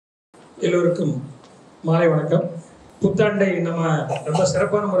எல்லோருக்கும் மாலை வணக்கம். புத்தாண்டை நம்ம ரொம்ப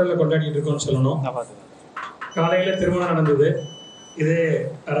சிறப்பான முறையில் கொண்டாடிட்டு இருக்கோம்னு சொல்லணும். காலையில் திருமணம் நடந்தது இதே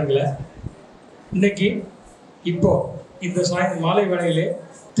அரங்கில். இன்னைக்கு இப்போ இந்த மாலை வேளையிலே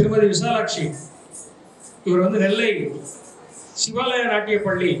திருமதி விசாலாட்சி இவர் வந்து நெல்லை சிவாலய நாட்டிய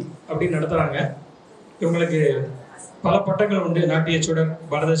பள்ளி அப்படின்னு நடத்துகிறாங்க. இவங்களுக்கு பல பட்டங்கள் உண்டு. நாட்டிய சுடர்,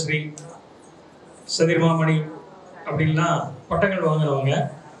 பரத ஸ்ரீ, சதிர் மாமணி அப்படின்லாம் பட்டங்கள் வாங்கினவங்க.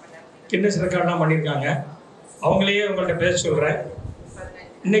 கின்னஸ் ரெக்கார்ட்லாம் பண்ணியிருக்காங்க. அவங்களையே உங்கள்கிட்ட பேச சொல்கிறேன்.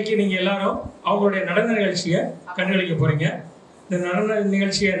 இன்னைக்கு நீங்கள் எல்லாரும் அவங்களுடைய நடன நிகழ்ச்சியை கண்களிக்க போகிறீங்க. இந்த நடன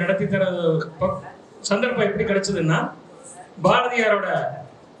நிகழ்ச்சியை நடத்தி தர சந்தர்ப்பம் எப்படி கிடைச்சதுன்னா, பாரதியாரோட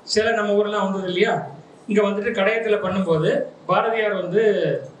சிலை நம்ம ஊரெலாம் வந்தது இல்லையா, இங்கே வந்துட்டு கடையத்தில் பண்ணும்போது பாரதியார் வந்து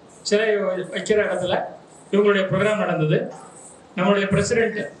சிலை வைக்கிற இடத்துல இவங்களுடைய ப்ரோக்ராம் நடந்தது. நம்மளுடைய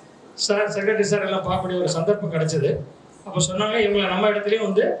பிரசிடெண்ட் சார், செக்ரட்டரி சார் எல்லாம் பார்க்கக்கூடிய ஒரு சந்தர்ப்பம் கிடைச்சது. அப்போ சொன்னாங்க இவங்களை நம்ம இடத்துலையும்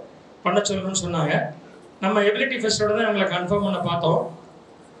வந்து பண்ண சொல்லணும்னு சொன்னாங்க. நம்ம எபிலிட்டி ஃபெஸ்ட்டோட தான் இவங்களை கன்ஃபார்ம் பண்ண பார்த்தோம்.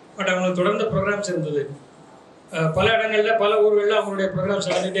 பட் அவங்களுக்கு தொடர்ந்து ப்ரோக்ராம்ஸ் இருந்தது. பல இடங்களில் பல ஊர்களில் அவங்களுடைய ப்ரோக்ராம்ஸ்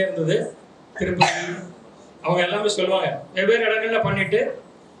நடந்துகிட்டே இருந்தது. திருப்பதி அவங்க எல்லாமே சொல்லுவாங்க. வெவ்வேறு இடங்களில் பண்ணிவிட்டு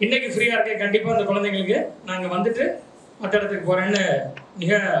இன்றைக்கி ஃப்ரீயாக இருக்கேன், கண்டிப்பாக அந்த குழந்தைங்களுக்கு நாங்கள் வந்துட்டு மற்ற இடத்துக்கு போகிறேன்னு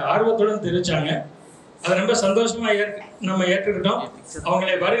மிக ஆர்வத்துடன் தெரிவித்தாங்க. அது ரொம்ப சந்தோஷமாக நம்ம ஏற்றுக்கிட்டோம்.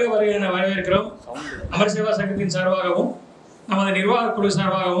 அவங்களை வருக வருக என வரவேற்கிறோம். அமர் சேவா சங்கத்தின் சார்பாகவும் நமது நிர்வாக குழு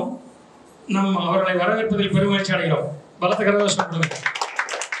சார்பாகவும் அவர்களை வரவேற்பதில் பெருமகிழ்ச்சி அடைகிறோம். பலத்த கரகோஷம்.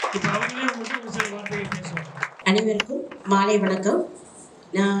 இப்போ அவங்களே உங்களுக்கு சில வார்த்தையை பேசுவோம். அனைவருக்கும் மாலை வணக்கம்.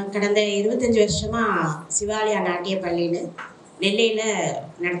 நான் கடந்த 25 வருஷமாக சிவாலயா நாட்டிய பள்ளின்னு நெல்லையில்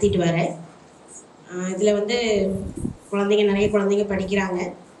நடத்திட்டு வரேன். இதில் வந்து நிறைய குழந்தைங்க படிக்கிறாங்க.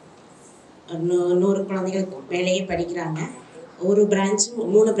 100 குழந்தைகள் மேலேயே படிக்கிறாங்க. ஒரு பிரான்ச்சும்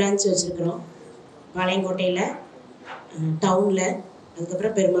 3 பிரான்ச் வச்சுருக்குறோம். பாளையங்கோட்டையில், டவுனில்,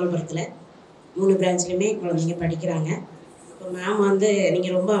 அதுக்கப்புறம் பெருமாள்புரத்தில் 3 பிரான்ச்லையுமே குழந்தைங்க படிக்கிறாங்க. இப்போ மேம் வந்து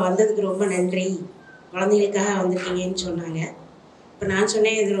நீங்கள் வந்ததுக்கு ரொம்ப நன்றி, குழந்தைங்களுக்காக வந்திருக்கீங்கன்னு சொன்னாங்க. இப்போ நான்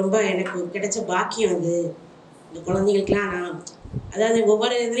சொன்னேன், இது ரொம்ப எனக்கு கிடைச்ச பாக்கியம். அது இந்த குழந்தைங்களுக்கெலாம் அதாவது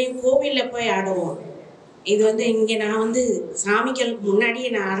ஒவ்வொரு இதுலேயும் கோவிலில் போய் ஆடுவோம். இது வந்து இங்கே நான் வந்து சாமிகளுக்கு முன்னாடியே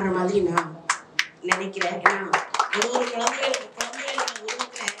நான் ஆடுற மாதிரி நான் நினைக்கிறேன். ஏன்னா ஒரு குழந்தைகளுக்கு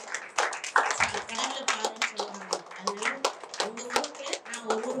உருவத்தை கடவுளை பாருன்னு சொல்லுவாங்க. அதனால உங்கள் ஊருக்கு நான்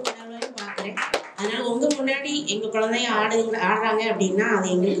ஒவ்வொரு கடவுளையும் பார்க்குறேன். அதனால உங்கள் முன்னாடி எங்கள் குழந்தைய ஆடுறாங்க அப்படின்னா அது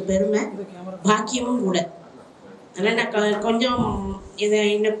எங்களுக்கு பெருமை, பாக்கியமும் கூட. அதனால் நான் கொஞ்சம்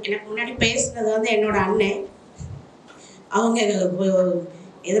எனக்கு முன்னாடி பேசுனது வந்து என்னோட அண்ணன். அவங்க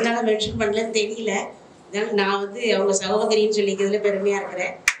எதனால மென்ஷன் பண்ணலன்னு தெரியல. அதனால நான் வந்து அவங்க சகோதரின்னு சொல்லிக்கிறதுல பெருமையாக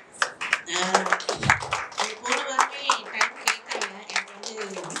இருக்கிறேன். போன வாரமே டைம் கேட்டாங்க, எனக்கு வந்து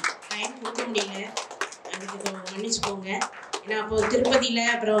டைம் கொடுக்க முடியல, அதுக்கு மன்னிச்சுக்கோங்க. ஏன்னா அப்போது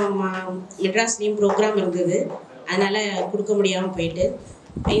திருப்பதியில் அப்புறம் மெட்ராஸ்லேயும் ப்ரோக்ராம் இருந்தது, அதனால் கொடுக்க முடியாமல் போயிட்டு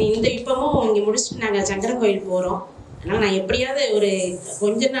இப்போவும் இங்கே முடிச்சுட்டு நாங்கள் சங்கர கோயில் போகிறோம். அதனால் நான் எப்படியாவது ஒரு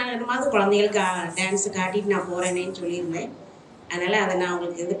கொஞ்ச நேரமாவது குழந்தைகளுக்கு டான்ஸு காட்டிட்டு நான் போகிறேனேன்னு சொல்லியிருந்தேன். அதனால் அதை நான்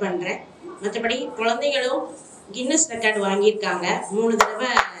உங்களுக்கு இது பண்ணுறேன். மற்றபடி குழந்தைகளும் கின்னஸ் ரெக்கார்டு வாங்கியிருக்காங்க. 3 தடவை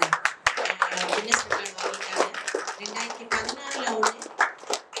கின்னஸ் ரெக்கார்டு வாங்கியிருக்காங்க. 2016 ஒன்று,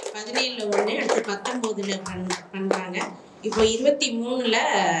 17 ஒன்று, அடுத்து 19 பண்ணுறாங்க. இப்போ 23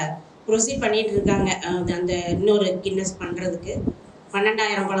 ப்ரொசீட் பண்ணிகிட்டு இருக்காங்க. அந்த இன்னொரு கின்னஸ் பண்ணுறதுக்கு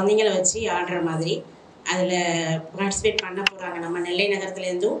 12,000 குழந்தைங்களை வச்சு ஆடுற மாதிரி அதில் பார்ட்டிசிபேட் பண்ண போகிறாங்க. நம்ம நெல்லை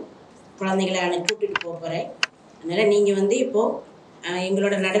நகரத்துலேருந்தும் குழந்தைகளை கூட்டிகிட்டு போக போகிறேன். அதனால் நீங்கள் வந்து இப்போது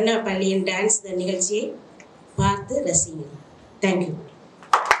எங்களோட நடன பள்ளியின் டான்ஸ் நிகழ்ச்சியை பார்த்து ரசிங்க. தேங்க்யூ.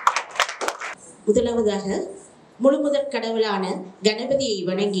 முதலாவதாக முழுமுதற் கடவுளான கணபதியை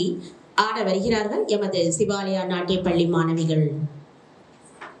வணங்கி ஆட வருகிறார்கள் எமது சிவாலயா நாட்டிய பள்ளி மாணவிகள்.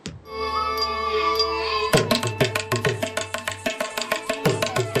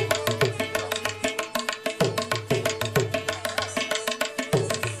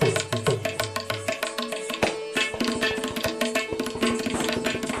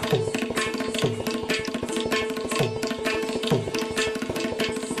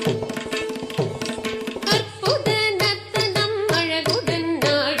 அழகுடன்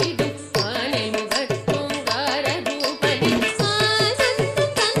நாடிடும் ஆனை முகத்தும் காரதூபலி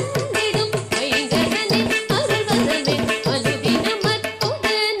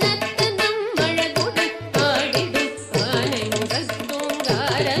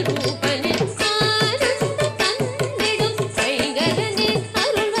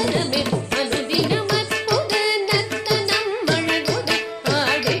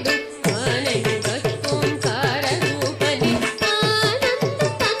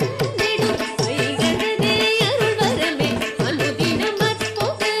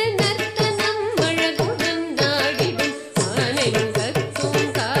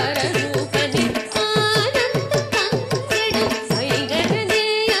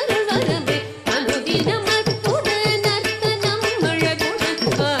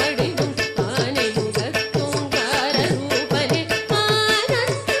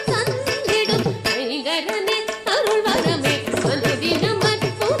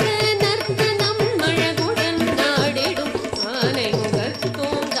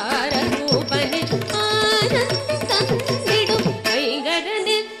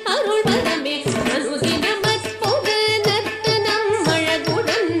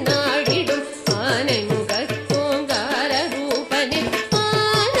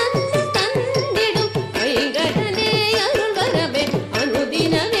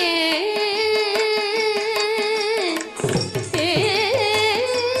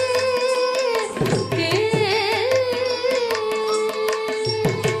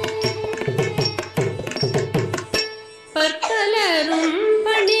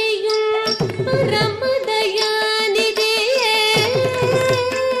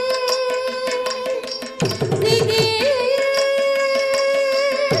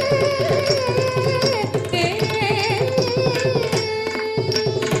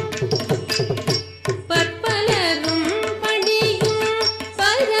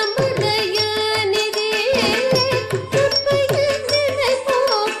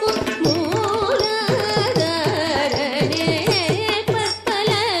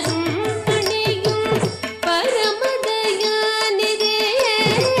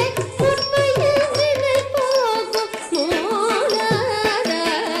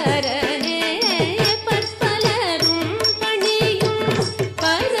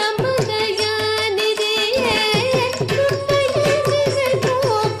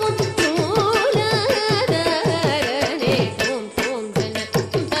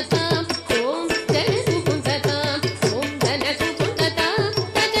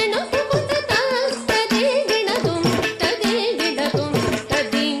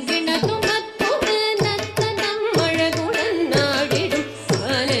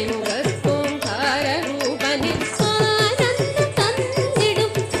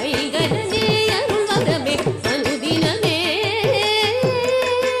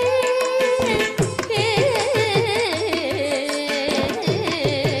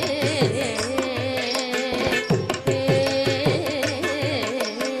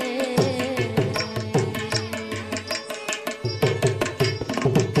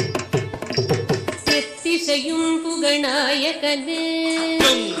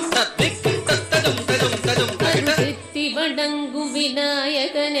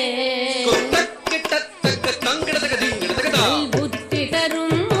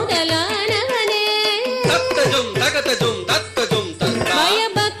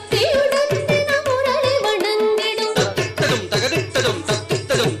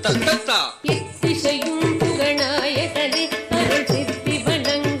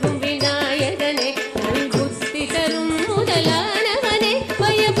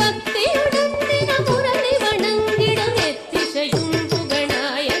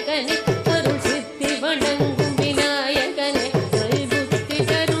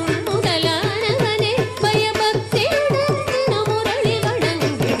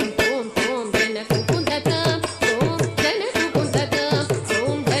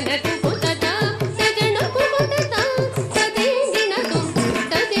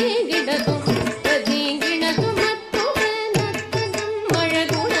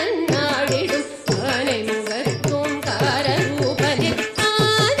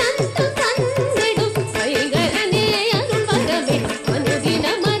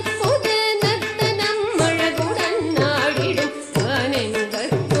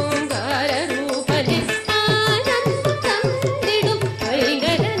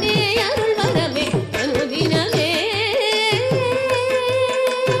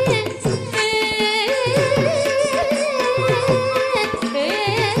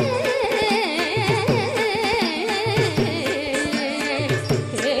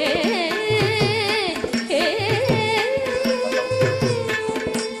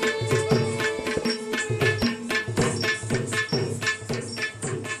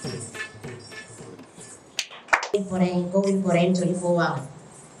கோவில் போறேன்னு சொல்லி போவாங்க.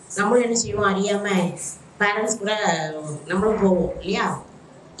 நம்மளும் என்ன செய்வோம் அறியாம பேரண்ட்ஸ் கூட நம்மளும் போவோம் இல்லையா?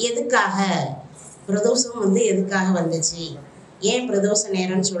 எதுக்காக பிரதோஷம் எதுக்காக வந்துச்சு, ஏன் பிரதோஷ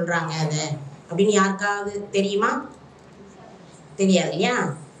நேரம்னு சொல்றாங்க அதை அப்படின்னு யாருக்காவது தெரியுமா? தெரியாது இல்லையா?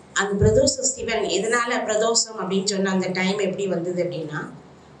 அந்த பிரதோஷ சிவன் எதனால பிரதோஷம் அப்படின்னு சொன்ன அந்த டைம் எப்படி வந்தது அப்படின்னா,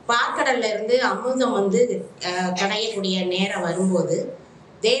 பார்க்கடல்ல இருந்து அமிர்தம் கடையக்கூடிய நேரம் வரும்போது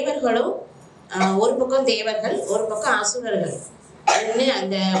தேவர்களும் ஒரு பக்கம் தேவர்கள் ஒரு பக்கம் அசுரர்கள்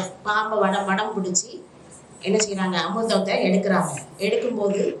அந்த பாம்பை வடம் பிடிச்சி என்ன செய்யறாங்க, அமிர்தத்தை எடுக்கிறாங்க.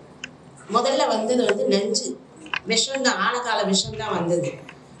 எடுக்கும்போது முதல்ல வந்தது நஞ்சு விஷம் தான், ஆழகால விஷம் தான் வந்தது.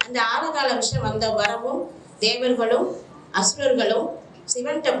 அந்த ஆழகால விஷம் வரவும் தேவர்களும் அசுரர்களும்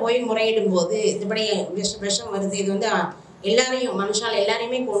சிவன்கிட்ட போய் முறையிடும் போது இதுபடி விஷம் வருது, இது எல்லாரையும் மனுஷால்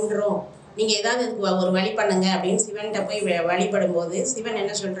எல்லாரையுமே கொன்றும், நீங்க ஏதாவது இதுக்கு ஒரு வழி பண்ணுங்க அப்படின்னு சிவன்கிட்ட போய் வழிபடும் போது சிவன்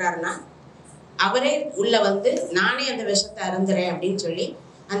என்ன சொல்றாருன்னா, அவரே உள்ள நானே அந்த விஷத்தை அருந்துறேன் அப்படின்னு சொல்லி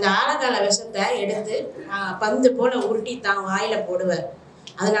அந்த ஆழகால விஷத்தை எடுத்து பந்து போல உருட்டி தான் வாயில போடுவார்.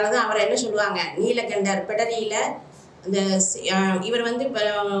 அதனாலதான் அவரை என்ன சொல்லுவாங்க, நீலகண்டர் பிடரியில அந்த இவர்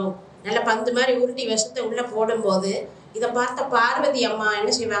நல்ல பந்து மாதிரி உருட்டி விஷத்தை உள்ள போடும்போது இதை பார்த்த பார்வதி அம்மா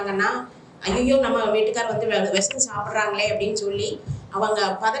என்ன செய்வாங்கன்னா, ஐயோ நம்ம வீட்டுக்கார் விஷம் சாப்பிட்றாங்களே அப்படின்னு சொல்லி அவங்க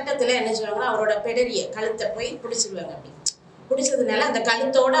பதட்டத்துல என்ன செய்வாங்கன்னா அவரோட பிடரிய கழுத்தை போய் பிடிச்சிருவாங்க. அப்படி பிடிச்சதுனால அந்த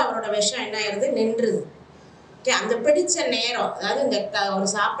கழுத்தோட அவரோட விஷம் என்ன ஆயிருது, நின்றுது. அந்த பிடிச்ச நேரம், அதாவது இந்த ஒரு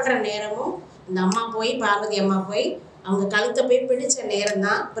சாப்பிட்ற நேரமும் இந்த அம்மா போய் பார்வதி அம்மா போய் அவங்க கழுத்தை போய் பிடிச்ச நேரம்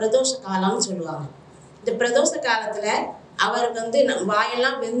தான் பிரதோஷ காலம்னு சொல்லுவாங்க. இந்த பிரதோஷ காலத்துல அவருக்கு வந்து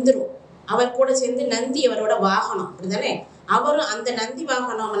வாயெல்லாம் வெந்துடும். அவர் கூட சேர்ந்து நந்தி அவரோட வாகனம், அப்படிதானே? அவரும் அந்த நந்தி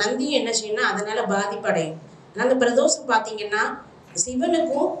வாகனம், நந்தியும் என்ன செய்யணும், அதனால பாதிப்படையும். அந்த பிரதோஷம் பார்த்தீங்கன்னா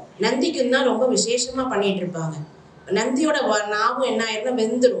சிவனுக்கும் நந்திக்கும் தான் ரொம்ப விசேஷமா பண்ணிட்டு இருப்பாங்க. நந்தியோட நாவும் என்ன ஆயிருந்தா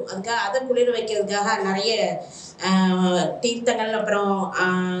வெந்துடும். அதுக்காக அதை குளிர வைக்கிறதுக்காக நிறைய தீர்த்தங்கள் அப்புறம்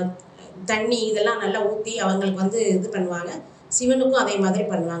தண்ணி இதெல்லாம் நல்லா ஊற்றி அவங்களுக்கு வந்து இது பண்ணுவாங்க. சிவனுக்கும் அதே மாதிரி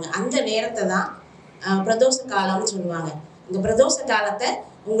பண்ணுவாங்க. அந்த நேரத்தை தான் பிரதோஷ காலம்னு சொல்லுவாங்க. இந்த பிரதோஷ காலத்தை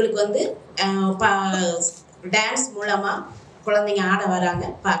உங்களுக்கு வந்து டான்ஸ் மூலமா குழந்தைங்க ஆட வராங்க,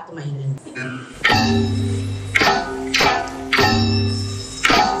 பார்த்து மகிழுங்க.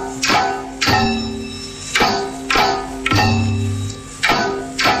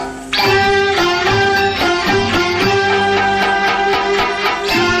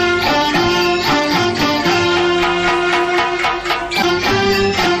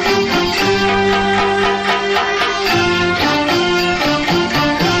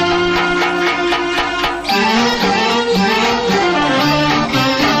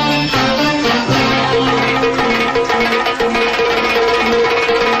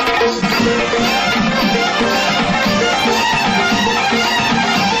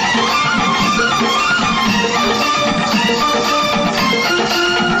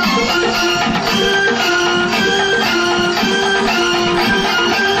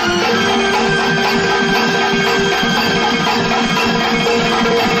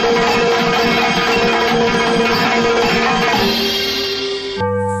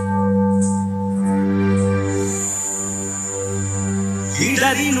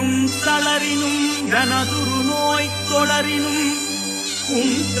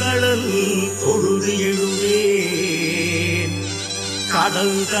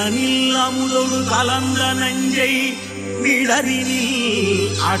 கடல்தனில் அமுதொடு கலந்த நஞ்சை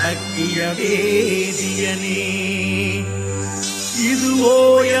விடரினில் அடக்கிய வேதியனே, இது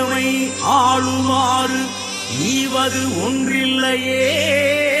ஓயமை ஆளுமாறு ஈவது ஒன்றில்லையே,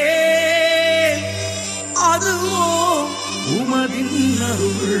 அதுவோ உமதின்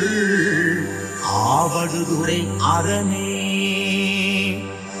அருள் ஆவடுதுறை அரணே.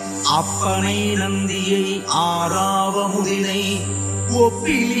 அப்பனை நந்தியை ஆறாவமுதினை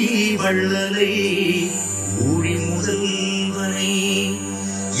ஒப்பிலி வள்ளலை ஊழி முதல்வனை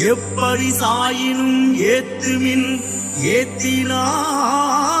எப்படி சாயினும் ஏத்துமின் ஏத்தினால்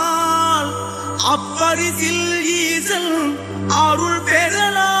அப்பரிசில் ஈசல் அருள்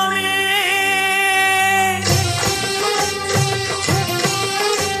பெறலாமே.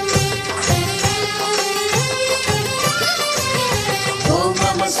 ஓம்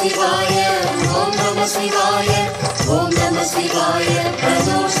நம சிவாய, ஓம் நம சிவாய, ஓம் நம சிவாய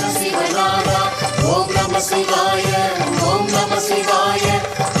பிரதோஷ சிவநாதா. ஓம் நம சிவாய, ஓம் நம சிவாய,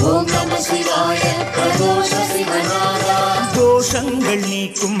 ஓம் நம சிவாய பிரதோஷ சிவநாதா. தோஷங்கள்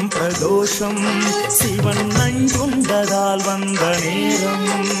நீக்கும் பிரதோஷம் சிவன் நஞ்சுண்டதால் வந்த நேரம்.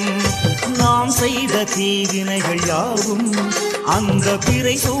 நாம் செய்த தீவினைகள் யாவும் அந்த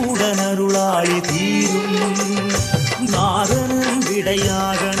பிறை சூடனருளாய் தீரும். நாரணன்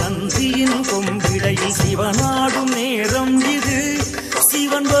விடையாக நந்தியின் கொம்பிடையில் சிவனாடும் நேரம் இது,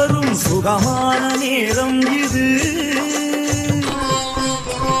 சிவன் வரும் சுகமான நேரம் இது.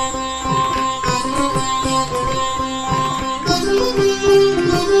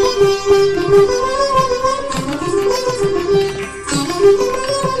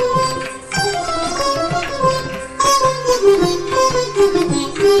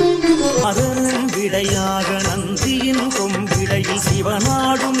 அதன் விடையாக நந்தியின் கொம்பிடையில்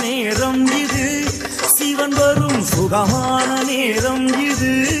சிவனாடும் நேரம் இது, சிவன் வரும் சுகமான நேரம்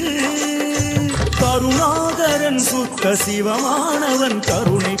இது. கருணாகரன் சுத்த சிவமானவன்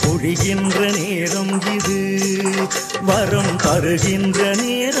கருணை பொழிகின்ற நேரம் இது, வரம் தருகின்ற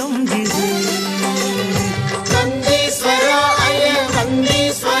நேரம் இது. நந்தீஸ்வரா அய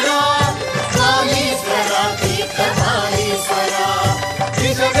நந்தீஸ்வரா, காளீஸ்வரா தீர்த்தபாலீஸ்வரா,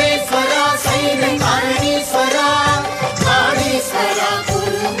 விஜவேஸ்வரா சைன காரணீஸ்வரா, காளீஸ்வரா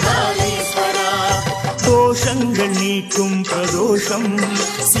குருங்காலீஸ்வரா. தோஷங்கள் நீக்கும் பிரதோஷம்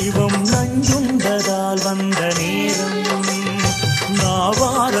சிவம் நஞ்சுண்டதால் வந்த நேரம்.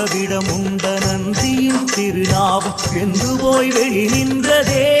 நாவாரவிடம் உண்ட நந்தியின் திருநாவும் வெந்து போய் வெளி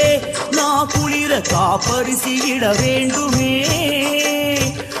நின்றதே. குளிர காப்பரிசியிட வேண்டுமே.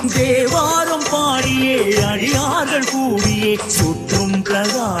 தேவாரம் பாடியே அடியார்கள் கூடியே சுற்றும்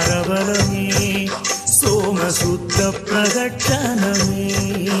பிரகாரவரமே சோம சுத்த பிரகட்டனமே.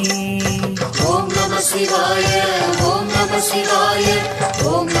 ஓம் நம சிவாய, ஓம் நம சிவாய,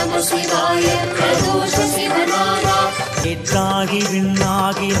 ஓம் நம சிவாய பிரதோஷ சிவநாதா. வீட்டாகி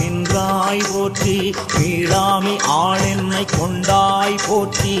விண்ணாகி நின்றாய் போற்றி, மீளாமை ஆளென்னை கொண்டாய்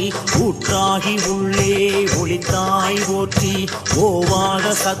போற்றி, ஊற்றாகி உள்ளே ஒளித்தாய் போற்றி, ஓவாத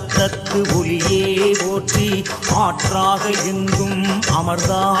சத்தத்து ஒளியே போற்றி, ஆற்றாக எங்கும்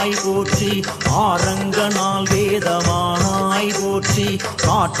அமர்ந்தாய் போற்றி, ஆரங்கனால் வேதமானாய் போற்றி,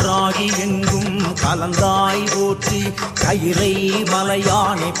 காற்றாகி எங்கும் கலந்தாய் போற்றி, கையிலை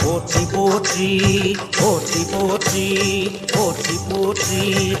மலையானை போற்றி போற்றி போற்றி போற்றி போற்றி போற்றி.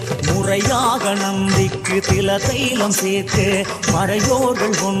 முறையாக நம்பிக்கு தில தைலம் சேர்க்க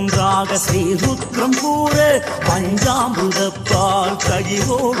மறையோர்கள் ஒன்றாக ஸ்ரீருத்ரம் கூற, பஞ்சாமிருதப்பால்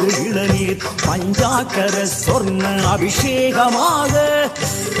கையோடு இளநீர் பஞ்சாக்கர சொர்ண அபிஷேகமாக,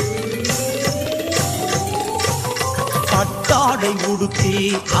 பட்டாடை உடுத்தி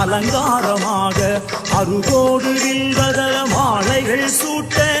அலங்காரமாக அருகோடு வில்வதர மாலைகள்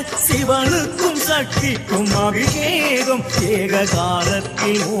சூட்ட, சிவனுக்கும் சக்திக்கும் அபிஷேகம் ஏக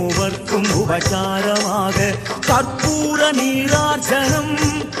காலத்தில் மூவர்க்கும் உபசாரமாக, கற்பூர நீரார்ச்சனம்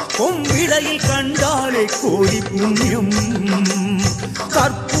பொம்பிடையில் கண்டாலே கோடி புண்ணியம்,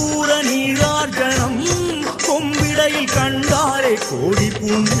 கற்பூர நீரார்ச்சனம் பொம்பிடையில் கண்டாலே கோடி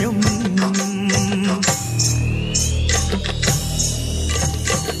புண்ணியம்.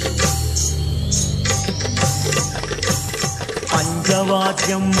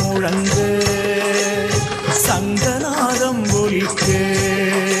 பஞ்சவாத்தியம் முழங்கு சங்கநாதம் ஒலிக்க,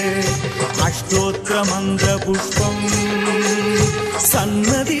 அஷ்டோத்திர மந்திர புஷ்பம்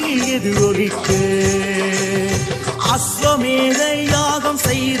சன்னதியில் எதிரொலிக்க, அஸ்வமேத யாகம்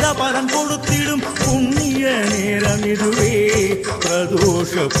செய்த பலன் கொடுத்திடும் புண்ணிய நேரம் இதுவே,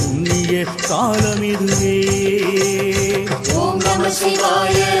 பிரதோஷ புண்ணிய காலம் இதுவே. ஓம் நம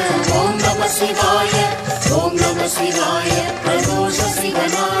சிவாய ஓம் நம சிவாய ஓம் நம சிவாய பிரதோஷ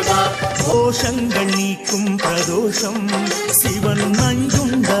சிவநாதா. தோஷங்கள் நீக்கும் பிரதோஷம் சிவன்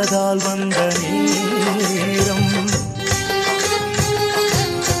நஞ்சுண்டதால் வந்த நேரம்,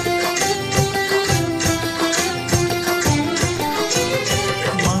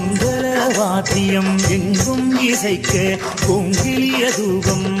 வாத்தியம் எங்கும் இசைக்க, பொங்கிலிய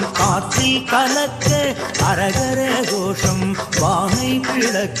தூபம் காற்றில் கலக்க, அரகர கோஷம் வானை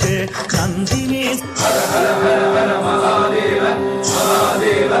கிழக்க, நந்தினே ஹர ஹர ஹர ஹர மகாதேவ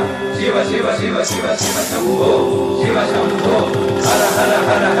மகாதேவ சிவ சிவ சிவ சிவ சிவ சம்போ சிவ சம்போ. ஹர ஹர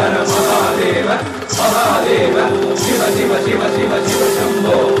ஹர ஹர மகாதேவ மகாதேவ சிவ சிவ சிவ சிவ சிவ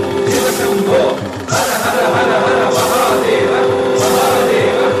சம்போ சிவ சம்போ. ஹர ஹர ஹர ஹர மகாதேவ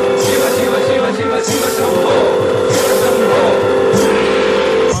மகாதேவ சிவ சிவ சிவ சிவ சிவ சம்போ சிவ சம்போ.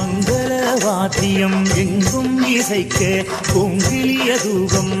 வாத்தியம் எங்கும் இசைக்க, பொங்கிலிய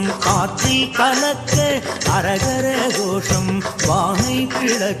தூபம் காற்றில் கலக்க, அரகர கோஷம் வானை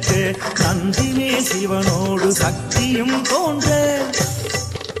கிழக்க, நந்தினே சிவனோடு சக்தியும் தோன்ற,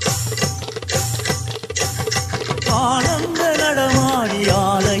 ஆனந்த நடமாடி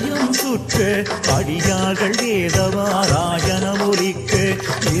ஆலயம் சுற்ற, அடியார்கள் வேதவாராயண ஒலிக்க,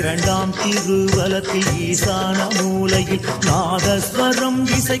 இரண்டாம் திருவலத்தில் ஈசான மூலையில் நாதஸ்வரம்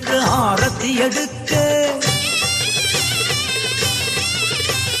இசைக்க ஆரத்தி எடுக்க,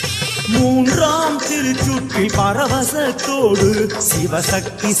 மூன்றாம் திருச்சுற்றில் பரவசத்தோடு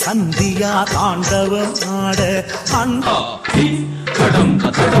சிவசக்தி சந்தியா தாண்டவம் ஆட, கடம்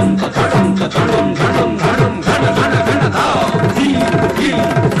கதடம் கதடம் கதடம் கடம் கடம் கட கட கடதா தி தி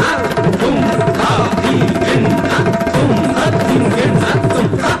நர் தும் தா தி என் தும் நத்தும் என்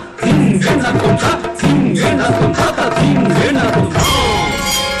நத்தும் தா திங் என் நத்தும் தா திங் என் நத்தும் தா திங் என் நத்தும் தா.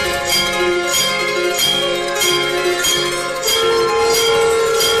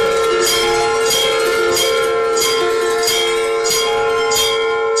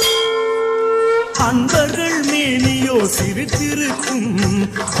 அன்பர்கள் மேனியோ சிரித்திருக்கும்,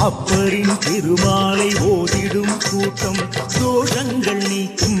 அப்பரின் திருமாலை ஓதிடும் கூட்டம், தோஷங்கள்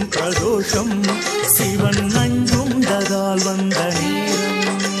நீக்கும் பிரதோஷம் சிவன் நஞ்சுண்டதால் வந்த நேரம்.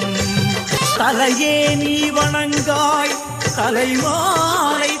 தலையே நீ வணங்காய்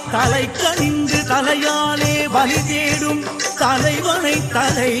தலைமாலை, தலை கணிந்து தலையாலே வழி தேடும் தலைவனை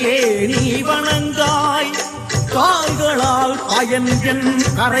தலையே நீ வணங்காய், கால்களால் பயன்கள்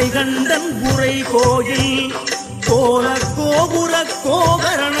கரை கண்டன் புரை கோயில் கோல கோபுர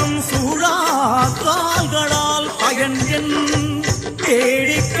கோகரணம் சூழா, கால்களால் பயன்கள்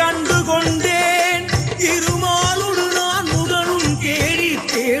தேடிக் கண்டு கொண்டேன், திருமாலுடு நான் முதலும் தேடி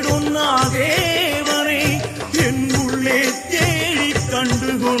தேடுன்னா தேவனை என்னுள்ளே தேடிக்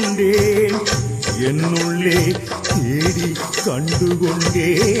கண்டு கொண்டேன், என்னுள்ளே தேடி கண்டு கொண்டேன்.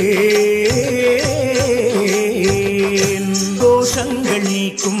 தோஷங்கள்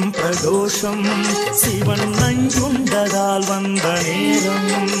நீக்கும் பிரதோஷம் சிவன் நஞ்சுண்டதால்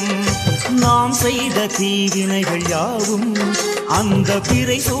தீவினைகள் யாவும் அந்த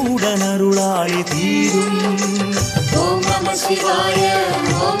பிறை சூடன் அருளாலே தீரும். ஓம் நம சிவாய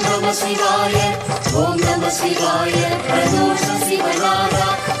ஓம் நம சிவாய ஓம் நம சிவாய பிரதோஷ சிவநாதா.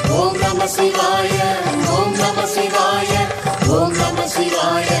 ஓம் நம சிவாய ஓம் நம சிவாய ஓம் நம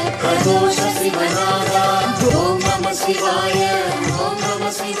சிவாய பிரதோஷ சிவநாதா. ஓம் நம சிவாய ஓம் நம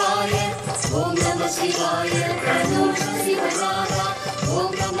சிவாய ஓம் நம சிவாய பிரதோஷ சிவநாதா.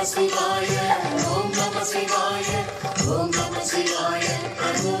 ஓம் நம சிவாய ஓம் நம சிவாய ஓம் நம சிவாய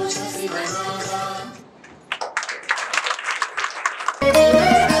பிரதோஷ சிவநாதா.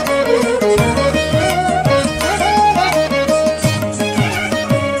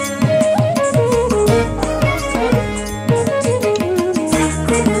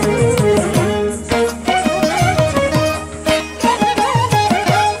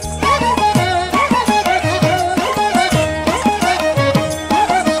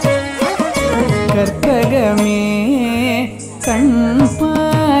 கற்பகமே கண்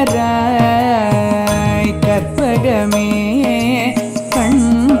பாராய், கற்பகமே கண்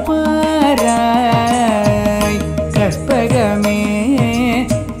பாராய், கற்பகமே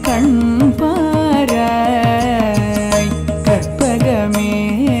கண் பாராய், கற்பகமே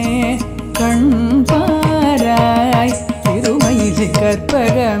கண் பாராய், திருமயிலை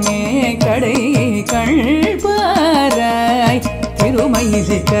கற்பகமே கடை கண் பாராய்,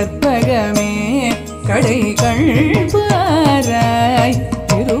 திருமயிலை கற்பகமே கடை கண் பாராய்,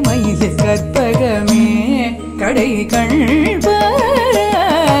 திருமயிலை கற்பகமே கடை கண்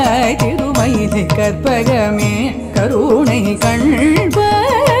பாராய், திருமயிலை கற்பகமே கருணை கண்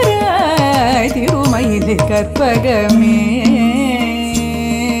பாராய், திருமயிலை கற்பகமே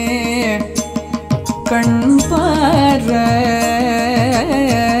கண் பாராய்.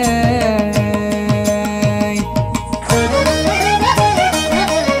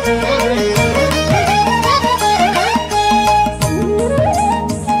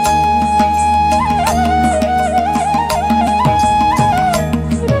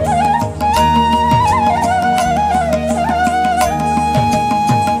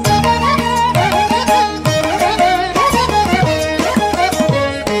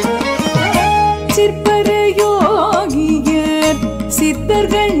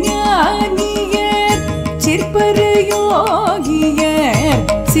 சித்தர்கள் ஞானியர் சிற்பரு யோகியர்,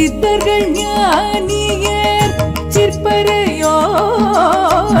 சித்தர்கள் ஞானியர் சிற்பரு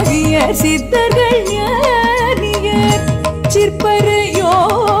யோகியர், சித்தர்கள் ஞானியர் சிற்பரு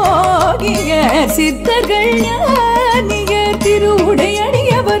யோகியர், சித்தர்கள் ஞானியர்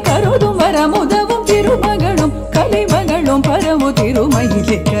திருவுடையடியவர் கருதும் வரமுதவும் திருமகளும் கலைமகளும் பரமு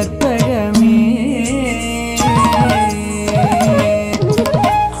திருமயிலை கற்பகமே,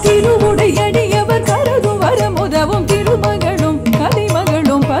 திருவுடையடியவர் கருதும் வரமுதவும் திருமகளும்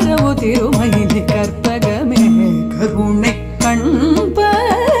கலைமகளும் பரவு திருமயிலை கற்பகமே கருணை கண்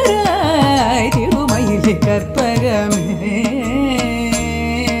பாராய், திருமயிலை கற்பகமே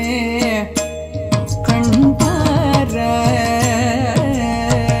கண் பாராய்.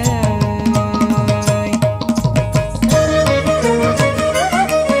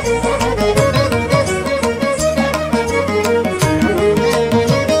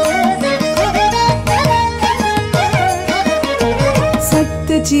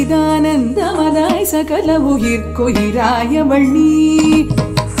 சச்சிதானந்தமதாய் சகல உயிர்க்குயிராயவள் நீ,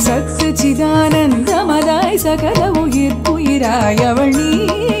 சச்சிதானந்தமதாய் சகல உயிர்க்குயிராயவள் நீ,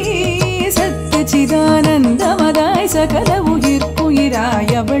 சச்சிதானந்தமதாய் சகல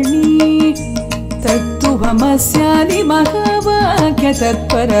உயிர்க்குயிராயவள் நீ, தத்துவமஸ்யாதி மகாவாக்ய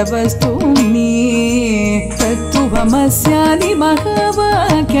தத்பரவஸ்து நீ, தத்துவமஸ்யாதி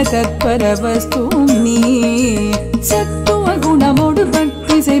மகாவாக்ய தத்பரவஸ்து நீ, சத்துவ குணமோடு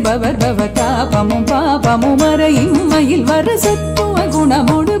பக்தி செய்பவர் பவதாபமும் பாபமும் மற இம்மையில் வர, சத்துவ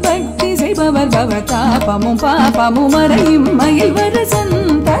குணமோடு பக்தி செய்பவர் பவதாபமும் பாபமும் மற இம்மையில் வர,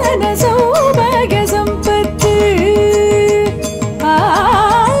 சந்தான சௌபாகிய சம்பத்து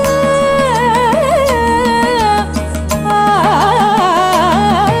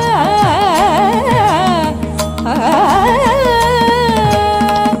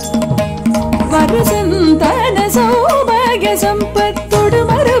சந்தான சௌபாகிய சம்பத்தோடு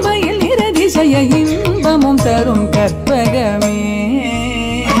மறுமையில் இரதிசய இன்பமும் தரும் கற்பகமே,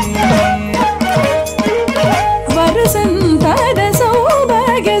 வரசந்தான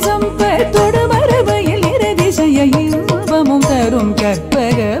சௌபாகிய சம்பத்தோடு மறுமையில் இரதிசய இன்பமும் தரும்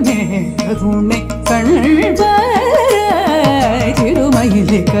கற்பகமே கருணை கண் பாராய்,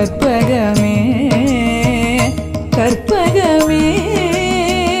 திருமயிலை கற்பகமே கற்பகமே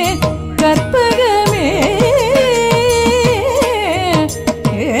கற்பகமே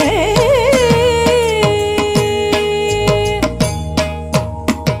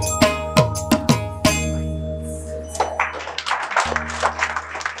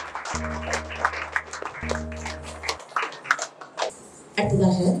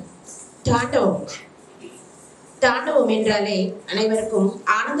என்றாலே அனைவருக்கும்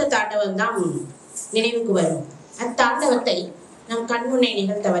ஆனந்த தாண்டவம் தான் நினைவுக்கு வரும். அத்தாண்டவத்தை நம் கண்முன்னே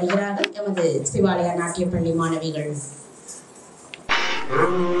நிகழ்த்த வருகிறார்கள் எமது சிவாலயா நாட்டிய பள்ளி மாணவிகள்.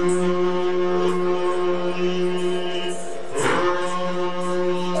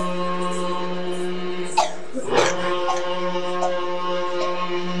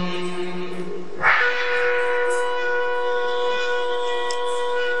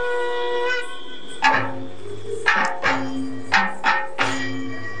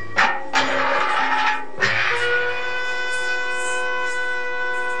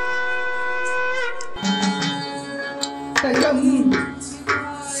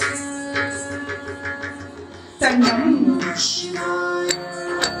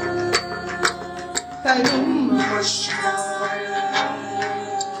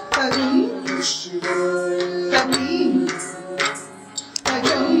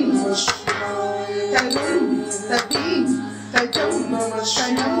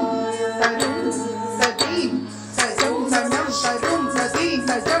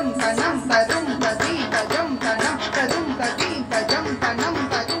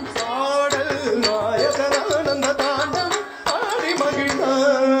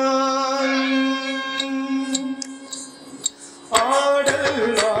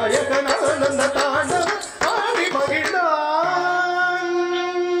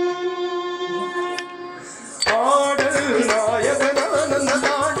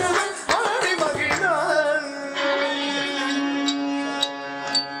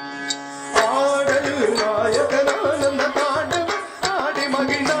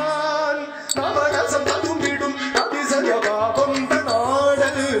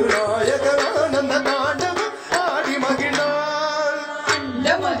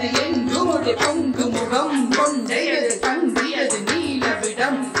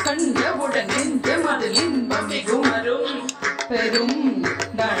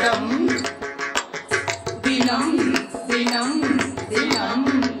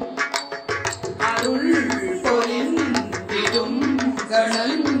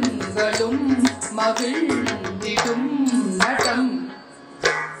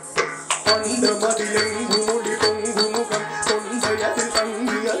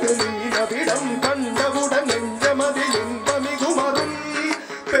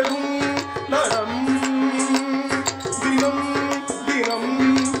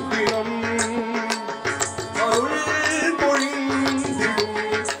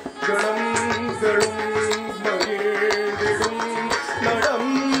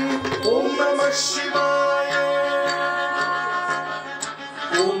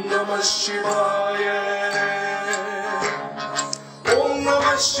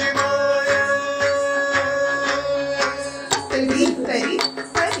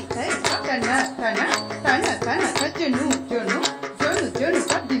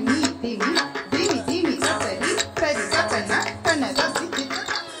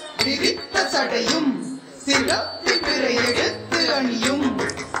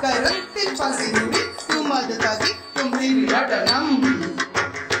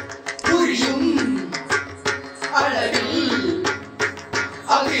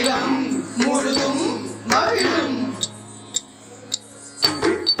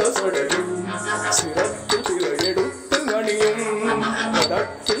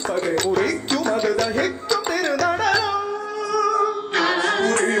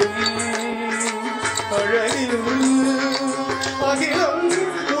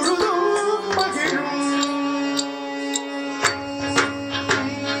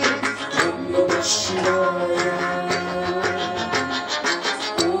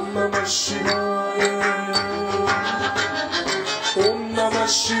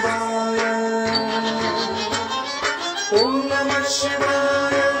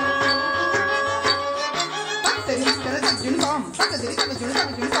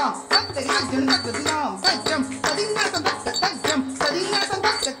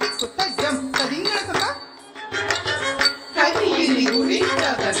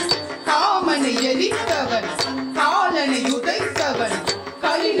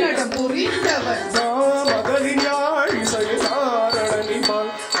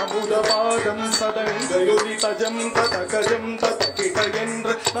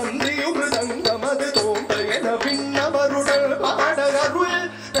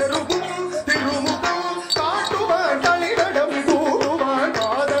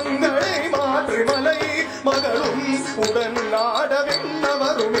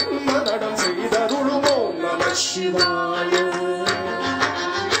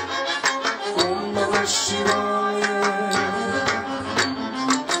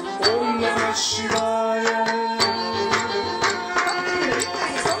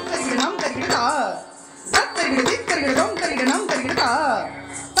 தா தத்தரிகிட தித்தரிகிட தொம் தரிகிட நம் தரிகிட தா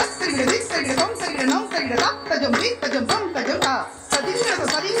தத்தரிகிட தித்தரிகிட தொம் தரிகிட நம் தரிகிட தா தஜம் தி தஜம் தொம் தஜம் தா ததிங்கட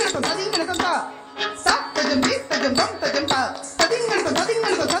ததிங்கட தா தா தஜம் தி தஜம் தொம் தஜம் தா ததிங்கட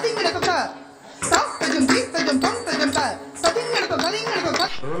தா தா தஜம் தி தஜம் தொம் தஜம் தா ததிங்கட தா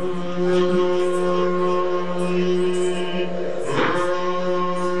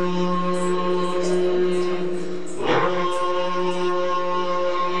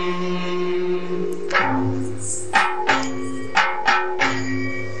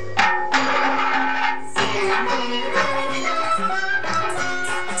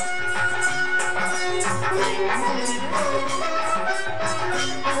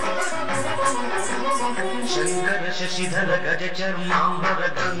शशिधर गज चर्मांबर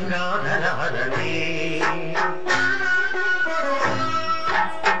गंगाधर हरणे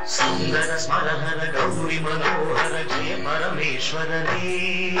सुंदर स्मरहर गौरी मनोहर जय परमेश्वरने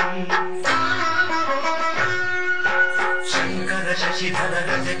शंकर शशिधर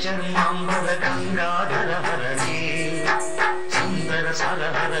गज चर्मांबर गंगाधर हरणे सुंदर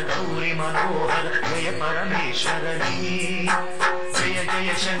स्मरहर गौरी मनोहर जय परमेश्वरने जय जय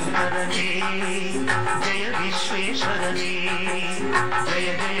शंकरने जय विश्वेश्वरने जय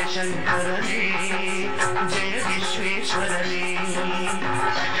जय शंकरने जय विश्वेश्वरने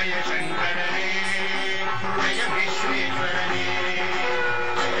जय शंकरने जय विश्वेश्वरने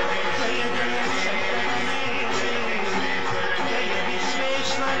जय जय शंकरने जय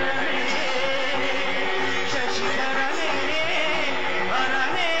विश्वेश्वरने शशिधरने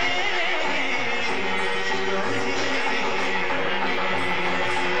हरणे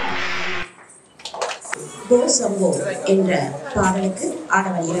கோ சம்போ என்ற பாடலுக்கு ஆட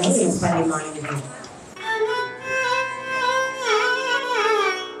வருகிறார்கள் என் பள்ளி மாணவர்கள்.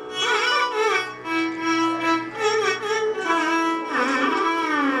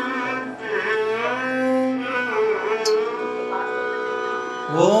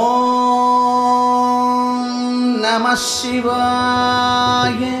 ஓம் நம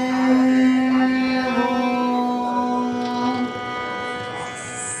சிவாய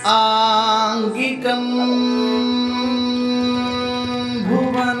ஆங்கிகம்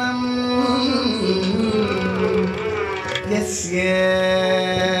புவனம் யஸ்ய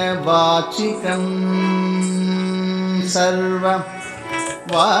வாச்சிகம் சர்வ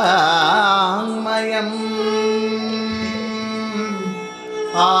வாங்மயம்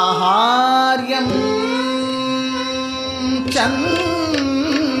ஆஹார்யம்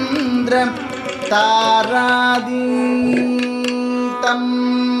சந்திர தாராதீதம்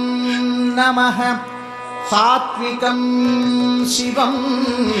நமः சாத்விகம் சிவம்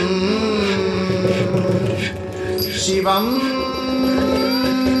சிவம்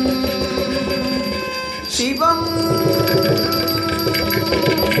சிவம்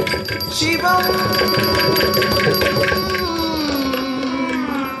சிவம்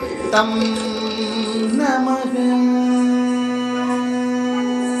தம் நமः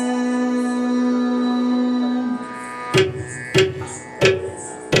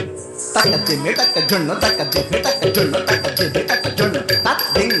takadime takajunno takadime takajunno takadime takajunno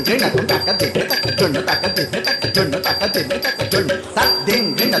tading ginatum takadime takajunno takadime takajunno takadime takajunno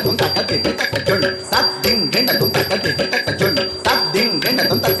tading ginatum takadime takajunno tading ginatum takadime takajunno tading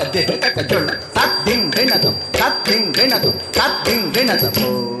ginatum takadime takajunno tading ginatum tading ginatum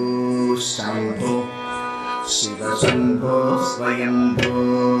oh shambho shiva shambho swayambho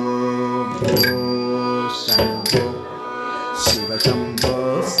oh shambho Shiv Shambho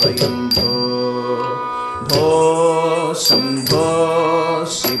Swayambho भो शंभो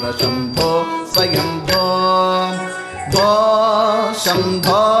शिव शंभो स्वयंभो भो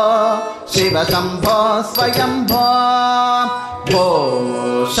शंभो शिव शंभो स्वयंभो भो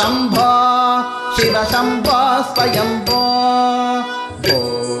शंभो शिव शंभो स्वयंभो भो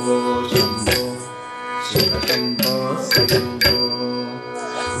शंभो शिव शंभो स्वयंभो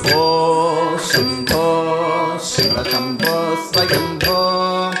भो शंभो शिव शंभो स्वयंभो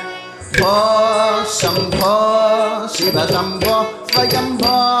भो शंभो शिव शंभो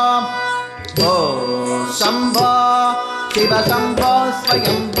स्वयंभो भो शंभो शिव शंभो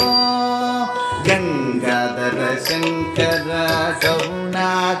स्वयंभो गंगाधर शंकर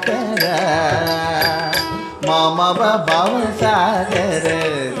करुणाकर मामव भवसागर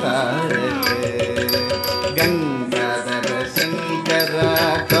तारक गंगाधर शंकर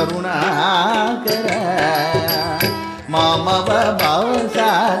करुणाकर मामव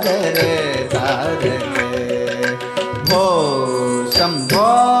भवसागर तारक भो शंभो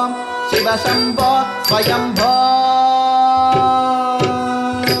शिव शंभो स्वयंभो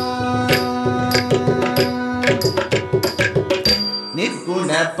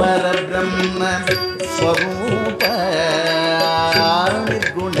निर्गुण परब्रह्म स्वरूप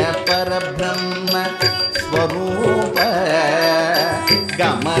निर्गुण परब्रह्म स्वरूप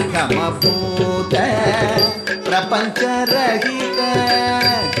गम गम भूत प्रपंच रहित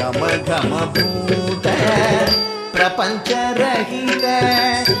गम गम भूत प्रपंच रहित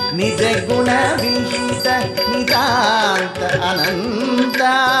निज गुण विहित नितांत अनंत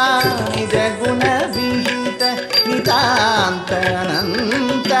निज गुण विहित नितांत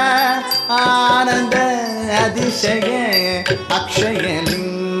अनंत आनंद अतिशय अक्षय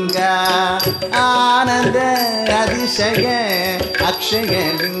लिंगा आनंद अतिशय अक्षय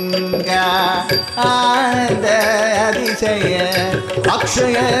लिंगा आनंद अतिशय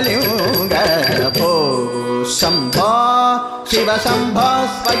अक्षय लिंगा भो शंभो शिव शंभो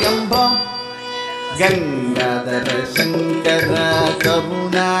स्वयंभो गंगाधर शंकर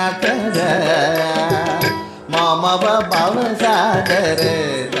करुणाकर मम भवसागर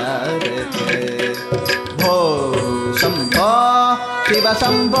भो शंभो शिव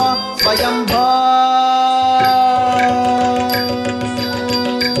शंभो स्वयंभो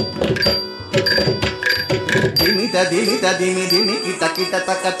दिमित दिमित दिमि दिमि किट किट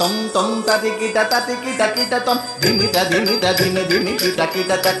तक तम तम तति किट तम दिमित दिमित दिमि दिमि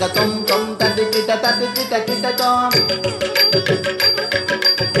किट तक तम तम तति किट तम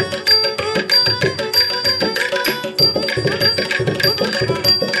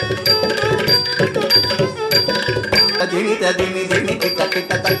दिमित दिमि दिमि किट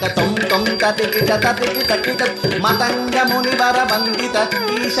तक तम तम तति किट मतंग मुनिवर वंदित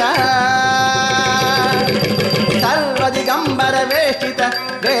ईशा सर्वदिगंबर वेष्टित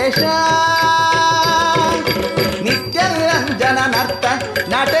वेश नित्य निरंजन नर्त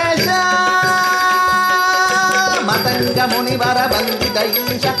नटेश मतंग मुनिवर वंदित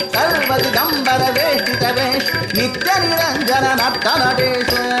ईश सर्वदिगंबर वेष्टित वेश नित्य निरंजन नर्त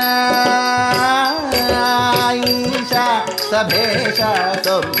नटेश ईश सभेश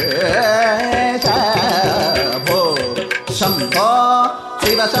सुभेश भो शंभो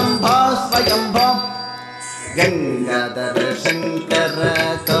शिव शंभो स्वयंभो गंगाधर शंकर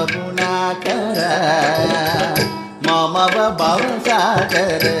करुणाकर मम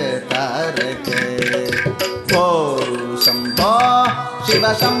भवसागर तारक भो Shambho Shiv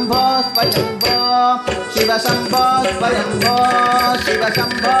Shambho Swayambho Shiv Shambho Swayambho Shiv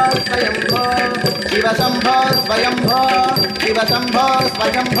Shambho Swayambho Shiv Shambho Swayambho Shiv Shambho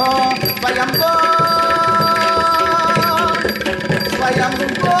Swayambho Swayambho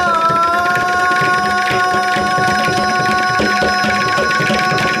Swayambho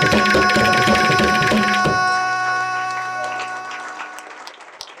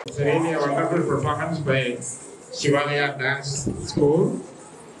It's really a wonderful performance by Sivalaya Dance School.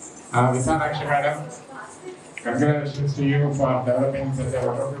 Visalakshi Madam, congratulations to you for developing such a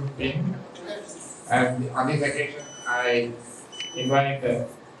wonderful team. And on this occasion, I invite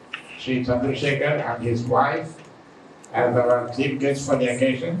Shri Chandrasekaran and his wife as our chief guests for the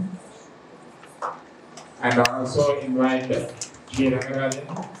occasion. And also invite Shri Rangarajan.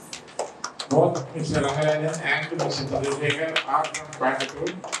 Both Mr. Rangarajan and Mr. Chandrasekaran are from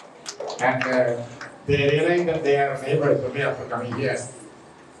Coimbatore, and they realize that they are neighbors only after coming here.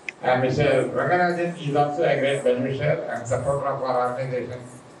 And Mr. Rangarajan is also a great beneficiary and supporter of our organization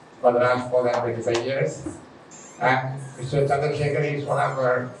for the last more than 25 years. And Mr. Chandrasekaran is one of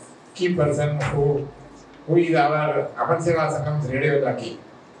our key person who is our Amar Seva Sangam's radio jockey.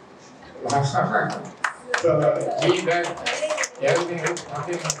 So he does everything is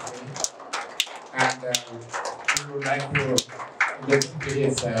continuously. And we would like to listen to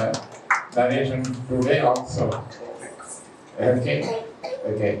his narration today also.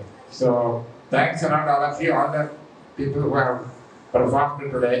 Okay. So thanks a lot all of you, all the people who have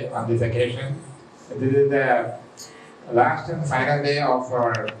performed today on this occasion. This is the last and final day of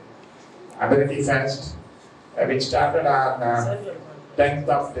our Ability Fest, which started on 10th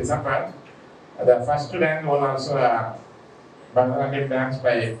of December. The first dance was also a Bharatah dance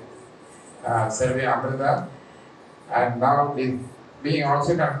by Sree Bhartha, and now being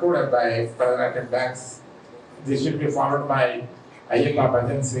also concluded by Bharatah dance. This should be followed by Ayyappa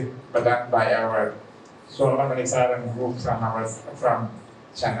Bhajan by our Solomon Saran group from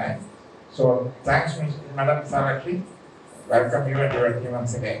Chennai. So thanks, Madam Visalakshi. Welcome you and your team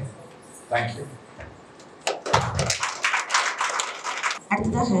once again. Thank you.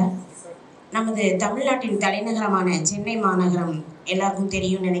 அடுத்ததாக நமது தமிழ்நாட்டின் தலைநகரமான சென்னை மாநகரம் எல்லாருக்கும்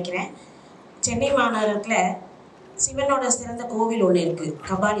தெரியும்னு நினைக்கிறேன். சென்னை மாநகரத்தில் சிவனோட சிறந்த கோவில் ஒன்று இருக்குது,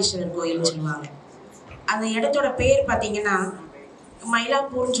 கபாலீஸ்வரர் கோயில்னு சொல்லுவாங்க. அந்த இடத்தோட பேர் பார்த்திங்கன்னா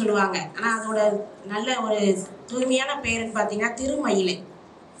மயிலாப்பூர்னு சொல்லுவாங்க. ஆனால் அதோட நல்ல ஒரு தூய்மையான பேருன்னு பார்த்தீங்கன்னா திருமயிலை.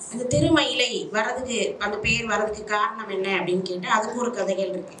 அந்த திருமயிலை வர்றதுக்கு அந்த பேர் வர்றதுக்கு காரணம் என்ன அப்படின்னு கேட்டால் அதுக்கு ஒரு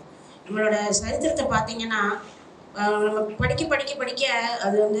கதைகள் இருக்குது. நம்மளோட சரித்திரத்தை பார்த்தீங்கன்னா நம்ம படிக்க படிக்க படிக்க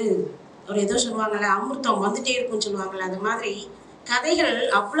அது வந்து ஒரு ஏதோ சொல்லுவாங்கள்ல அமிர்தம் வந்துட்டே இருக்கும்னு சொல்லுவாங்கள்ல, அது மாதிரி கதைகள்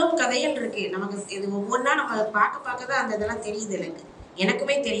அவ்வளவு கதைகள் இருக்குது. நமக்கு இது ஒவ்வொன்றா நம்ம பார்க்க பார்க்க தான் அந்த இதெல்லாம் தெரியுது.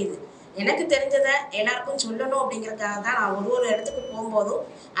 எனக்குமே தெரியுது. எனக்கு தெரிஞ்சதை எல்லாருக்கும் சொல்லணும் அப்படிங்கிறதுக்காக தான் நான் ஒரு இடத்துக்கு போகும்போதும்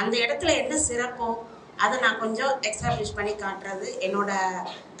அந்த இடத்துல என்ன சிறப்போ அதை நான் கொஞ்சம் எக்ஸ்டாப்ளிஷ் பண்ணி காட்டுறது, என்னோட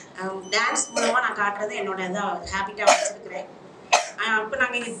டான்ஸ் மூலமாக நான் காட்டுறது என்னோட இதாக ஹேபிட்டாக வச்சுருக்கிறேன். அப்போ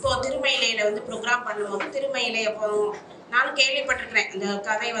நாங்கள் இப்போ திருமயிலையில் வந்து ப்ரோக்ராம் பண்ணும்போது திருமயிலை அப்போ நானும் கேள்விப்பட்டிருக்கிறேன் இந்த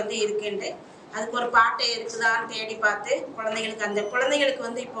கதை வந்து இருக்குன்ட்டு. அதுக்கு ஒரு பாட்டு இருக்குதான்னு தேடி பார்த்து குழந்தைகளுக்கு அந்த குழந்தைகளுக்கு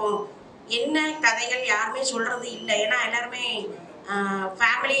வந்து இப்போ என்ன கதைகள் யாருமே சொல்கிறது இல்லை. ஏன்னா எல்லாருமே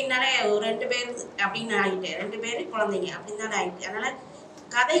ஃபேமிலினாலே ஒரு 2 பேர் அப்படின்னு ஆகிட்டு, 2 பேர் குழந்தைங்க அப்படின்னு தானே ஆகிட்டு. அதனால்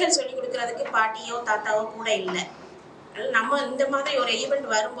கதைகள் சொல்லி கொடுக்குறதுக்கு பாட்டியோ தாத்தாவோ கூட இல்லை. அதனால் நம்ம இந்த மாதிரி ஒரு ஈவெண்ட்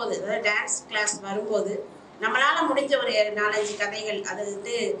வரும்போது, அதாவது டான்ஸ் கிளாஸ் வரும்போது நம்மளால் முடிஞ்ச ஒரு 4-5 கதைகள், அது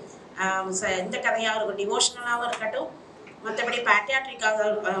வந்து இந்த கதையாக இருக்கும், டிவோஷனலாகவும் இருக்கட்டும், மற்றபடி பேட்ரியாட்ரிக்காக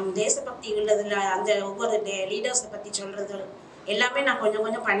தேசபக்தி உள்ளதில் அந்த ஒவ்வொரு லீடர்ஸை பற்றி சொல்கிறது எல்லாமே நான் கொஞ்சம்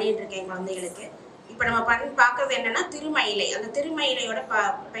கொஞ்சம் பண்ணிகிட்டு இருக்கேன் குழந்தைகளுக்கு. இப்போ நம்ம பார்க்குறது என்னென்னா திருமயிலை. அந்த திருமயிலையோட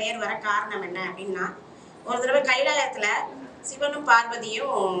பெயர் வர காரணம் என்ன அப்படின்னா, ஒரு தடவை கைலாயத்தில் சிவனும்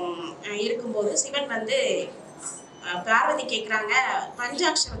பார்வதியும் இருக்கும்போது சிவன் வந்து பார்வதி கேட்குறாங்க,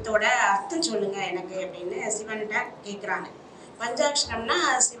 பஞ்சாட்சரத்தோட அர்த்தம் சொல்லுங்க எனக்கு அப்படின்னு சிவன்கிட்ட கேட்குறாங்க. பஞ்சாட்சரம்னா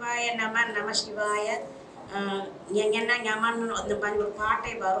சிவாய நம, நம சிவாய, என்ன ஞமன்னு அந்த ஒரு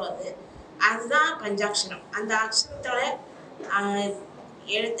பாட்டை வரும், அதுதான் பஞ்சாட்சரம். அந்த அக்ஷரத்தோட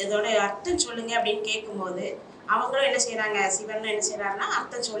இதோட அர்த்தம் சொல்லுங்க அப்படின்னு கேட்கும்போது அவங்களும் என்ன செய்கிறாங்க, சிவன் என்ன செய்கிறாருன்னா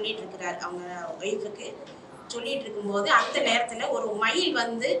அர்த்தம் சொல்லிட்டு இருக்கிறார் அவங்க ஒய்ஃபுக்கு. சொல்லிட்டு இருக்கும்போது அந்த நேரத்தில் ஒரு மயில்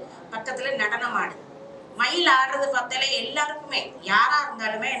வந்து பக்கத்தில் நடனம் ஆடுது. மயில் ஆடுறது பார்த்தாலே எல்லாருக்குமே யாராக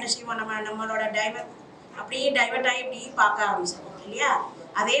இருந்தாலுமே என்ன செய்வோம், நம்மளோட அப்படியே டைவர்ட் ஆகி இப்படி பார்க்க ஆரம்பிச்சிருவோம் இல்லையா.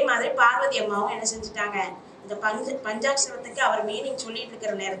 அதே மாதிரி பார்வதி அம்மாவும் என்ன செஞ்சுட்டாங்க, இந்த பஞ்சாட்சரத்துக்கு அவர் மீனிங் சொல்லிட்டு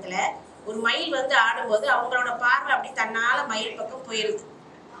இருக்கிற நேரத்தில் ஒரு மயில் வந்து ஆடும்போது அவங்களோட பார்வை அப்படி தன்னால் மயில் பக்கம் போயிடுது.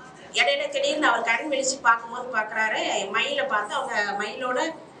 இடையில திடீர்னு அவர் கண் விழிச்சு பார்க்கும்போது பார்க்குறாரு, மயிலை பார்த்து அவங்க மயிலோட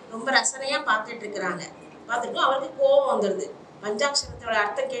ரொம்ப ரசனையாக பார்த்துட்டு இருக்கிறாங்க. பார்த்துட்டு அவருக்கு கோபம் வந்துடுது. பஞ்சாட்சரத்தோட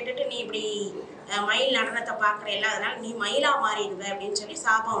அர்த்தம் கேட்டுட்டு நீ இப்படி மயில் நடனத்தை பார்க்குறேல்ல, அதனால நீ மயிலாக மாறிடுவ அப்படின்னு சொல்லி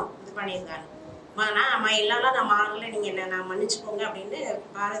சாபம் இது பண்ணியிருக்காங்க. நான் மயிலாலாம் நான் மாறல, நீங்கள் என்ன நான் மன்னிச்சுக்கோங்க அப்படின்னு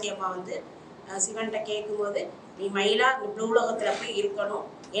பாரதி அம்மா வந்து சிவன்கிட்ட கேட்கும்போது, நீ மயிலாக பூலோகத்தில் போய் இருக்கணும்,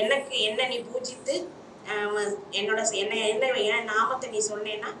 எனக்கு என்ன நீ பூஜித்து என்னோட என் நாமத்தை நீ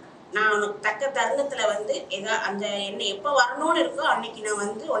சொன்னேன்னா நான் உனக்கு தக்க தருணத்தில் வந்து ஏதோ அந்த என்ன எப்போ வரணும்னு இருக்கோ அன்னைக்கு நான்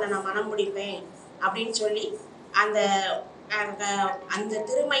வந்து உன்னை நான் மனம் முடிப்பேன் அப்படின்னு சொல்லி அந்த அந்த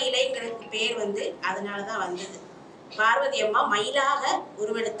திருமயிலைங்கிறதுக்கு பேர் வந்து அதனால தான் வந்தது. பார்வதி அம்மா மயிலாக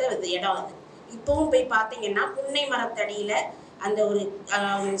உருவெடுத்த இடம் அது. இப்பவும் போய் பார்த்தீங்கன்னா புன்னை மரத்தடியில் அந்த ஒரு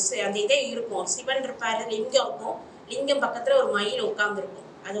அந்த இதே இருக்கும், சிவன் இருப்பார், லிங்கம் இருக்கும், லிங்கம் பக்கத்தில் ஒரு மயில் உட்காந்துருக்கும்.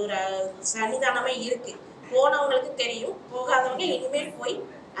 அது ஒரு சன்னிதானமே இருக்குது. போனவங்களுக்கு தெரியும், போகாதவங்க இனிமேல் போய்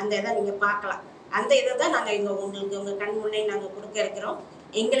அந்த இதை நீங்கள் பார்க்கலாம். அந்த இதை தான் நாங்கள் இங்கே உங்களுக்கு உங்கள் கண் முன்னே நாங்கள் கொடுக்க இருக்கிறோம்.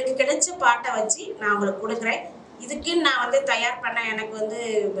 எங்களுக்கு கிடைச்ச பாட்டை வச்சு நான் உங்களுக்கு கொடுக்குறேன். இதுக்குன்னு நான் வந்து தயார் பண்ண எனக்கு வந்து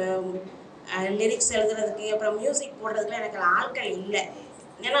லிரிக்ஸ் எழுதுறதுக்கு அப்புறம் மியூசிக் போடுறதுக்குலாம் எனக்கு ஆட்கள் இல்லை.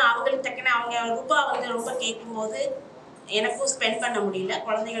 ஏன்னா அவங்களுக்கு தக்கன அவங்க ரூபா வந்து ரொம்ப கேட்கும்போது எனக்கும் ஸ்பெண்ட் பண்ண முடியல,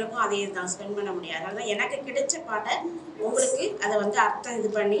 குழந்தைகளுக்கும் அதே தான் ஸ்பெண்ட் பண்ண முடியாது. அதனால் எனக்கு கிடைச்ச பாட்டை உங்களுக்கு அதை வந்து அர்த்தம்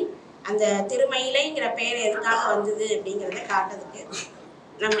இது பண்ணி அந்த திருமயிலைங்கிற பேர் எதுக்காக வந்தது அப்படிங்கிறத காட்டுறதுக்கு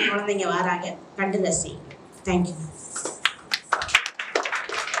நம்ம குழந்தைங்க வராங்க, கண்டு ரசி. தேங்க்யூ.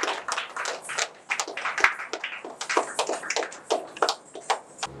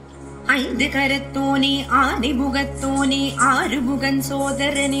 ஐந்து கரத்தோனே ஆனை முகத்தோனே ஆறுமுகன்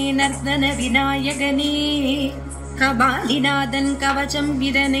சோதரனே நர்த்தன விநாயகனே கபாலிநாதன் கவசம்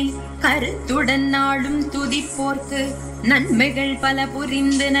விதனை கருத்துடன் நாளும் துதிப்போர்க்கு நன்மைகள் பல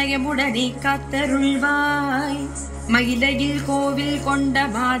புரிந்து நயமுடனே காத்தருள்வாய். மயிலையில் கோவில் கொண்ட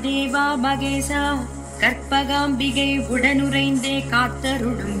மாதேவா மகேசா கற்பகாம்பிகை உடனுரைந்தே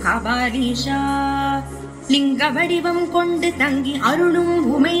காத்தருளும் கபாலீஷா. லிங்க வடிவம் கொண்டு தங்கி அருளும்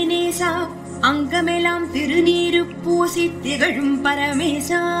உமைநேசா அங்கமெல்லாம் திருநீரு பூசி திகழும்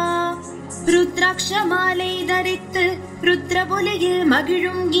பரமேசா. ருத்ராட்ச மாலை தரித்து ருத்ரபொலியில்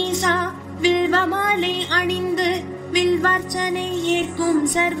மகிழும் ஈசா வில்வ மாலை அணிந்து வில்வார்ச்சனை ஏற்கும்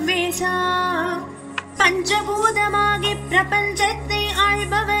சர்வேசா. பஞ்சபூதமாகி பிரபஞ்சத்தை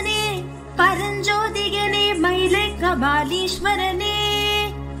ஆள்பவனே பரஞ்சோதிகனே மயிலை கபாலீஸ்வரனே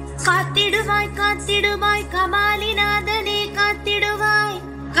காத்திடுவாய் காத்திடுவாய் கபாலிநாதனே காத்திடுவாய்,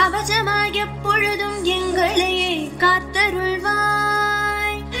 கவசமாய் எப்பொழுதும் எங்களையே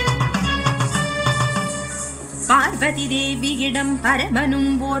காத்தருள்வாய். பார்வதி தேவியிடம்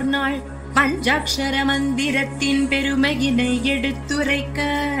பரமனும் ஓர் நாள் பஞ்சாட்சர மந்திரத்தின் பெருமையினை எடுத்துரைக்க,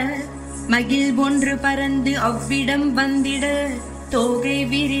 மகிழ் ஒன்று பறந்து அவ்விடம் வந்திட, தோகை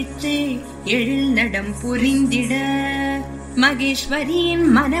விரித்து எழில் நடம் புரிந்திட, மகேஸ்வரியின்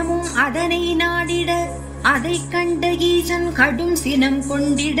மனமும் அதனை நாடிட, அதை கண்ட ஈசன் கடும் சினம்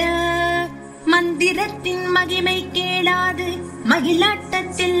கொண்டிட, மந்திரத்தின் மகிமை கேளாது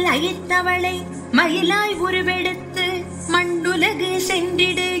மகிழாட்டத்தில் அயித்தவளை மயிலாய் உருவெடுத்து மண்டுலகு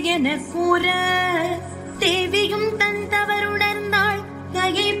சென்றிடு என கூற, தேவியும் தன் தவறுணர்ந்தாள்,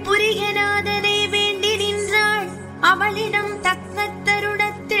 தகை புரியநாதனை வேண்டி நின்றாள். அவளிடம் தக்க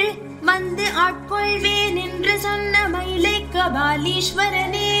தருணத்தில் வந்து ஆட்கொள்வேன் என்று சொன்ன மயிலை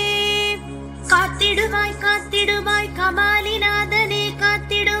கபாலீஸ்வரனே, காத்திடுவாய் காத்திடுவாய் கபாலிநாதனே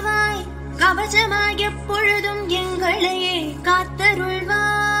காத்திடுவாய், கவசமாய் எப்பொழுதும் எங்களையே காத்தருள்வாய்.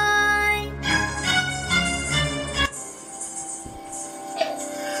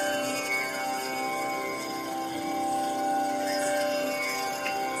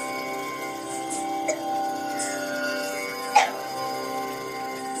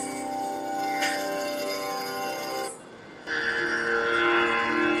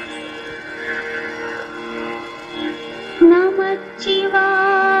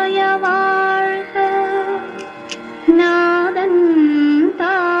 நமச்சிவாய வாழ்க, நாதன்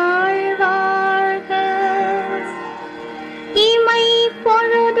தாழ் வாழ்க, இமை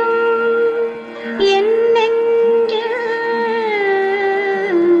பொழுதும் என் நெஞ்சில்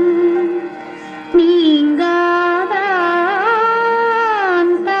நீங்காதான்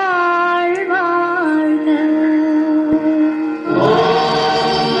தாழ் வாழ்க.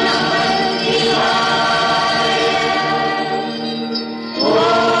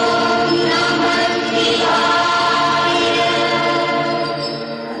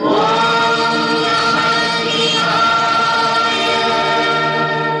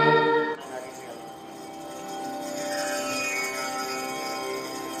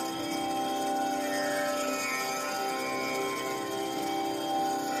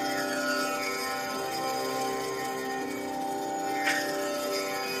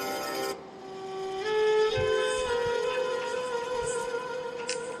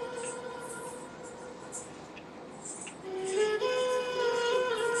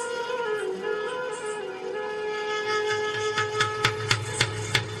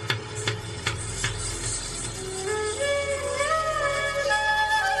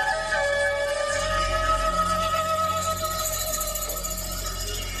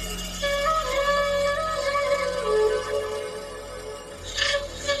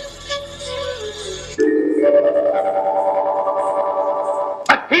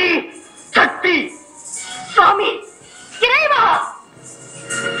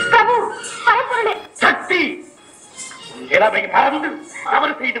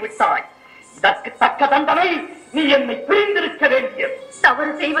 தவறு செய்து விட்டாய். இதற்கு தக்க தண்டனை நீ என்னை பிரிந்திருக்க வேண்டியது.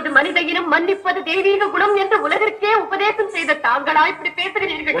 தவறு செய்வது மனித இனம், மன்னிப்பது தெய்வீக குணம் என்று உலகிற்கே உபதேசம் செய்த தாங்களா இப்படி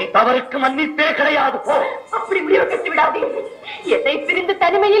பேசுகிறீர்கள்? உன் தவறுக்கு மன்னிப்பே கிடையாது. போ. அப்படி முடிவு கட்டி விடாதீர்கள். என்னை பிரிந்து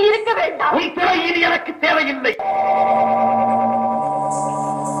தனிமையில் இருக்க வேண்டாம். உன் துறை இது எனக்கு தேவையில்லை.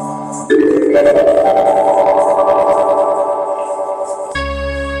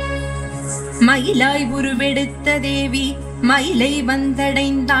 மயிலாய் உருவெடுத்த தேவி மயிலை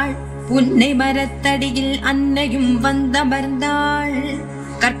வந்தடைந்தாள். புன்னை மரத்தடியில் அன்னையும் வந்தமர்ந்தாள்.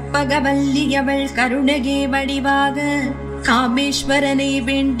 கற்பகவல்லி அவள் கருணகே வடிவாக காமேஸ்வரனை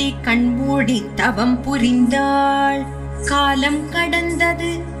வேண்டி கண்மூடி தவம் புரிந்தாள். காலம்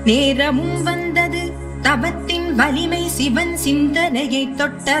கடந்தது, நேரமும் வந்தது. தவத்தின் வலிமை சிவன் சிந்தனையை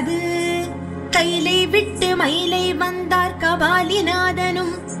தொட்டது. கைலை விட்டு மயிலை வந்தார்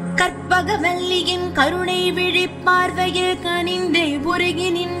கபாலிநாதனும். கற்பகவல்லியின் கருணை விழிப்பார்வையில் கனிந்தே உருகி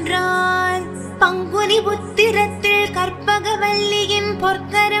நின்றார். பங்குனி உத்திரத்தில் கற்பகவல்லியின்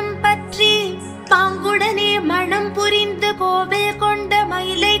பொற்கரம் பற்றி பாங்குடனே மனம் புரிந்து கோவில் கொண்ட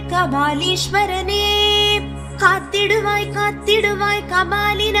மயிலை கபாலீஸ்வரனே, காத்திடுவாய் காத்திடுவாய்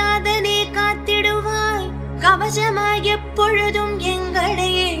கபாலிநாதனே காத்திடுவாய். கவசமாய் எப்பொழுதும்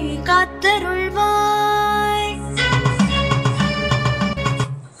எங்களையே காத்தருள்வாய்.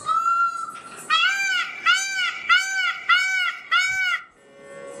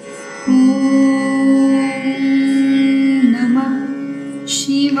 நமः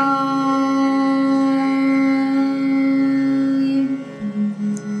சிவாய.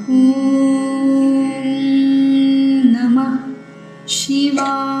 நமः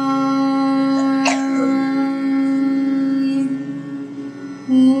சிவாய.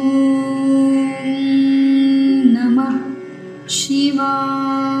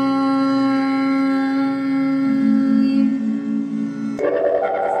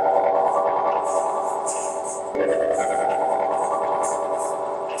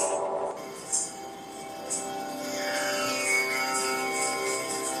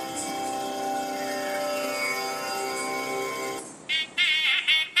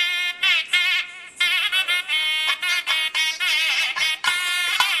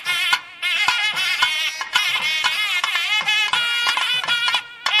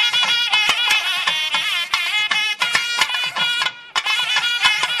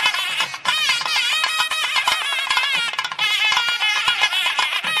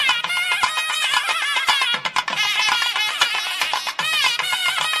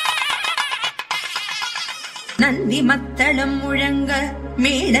 நந்தி மத்தளம் முழங்க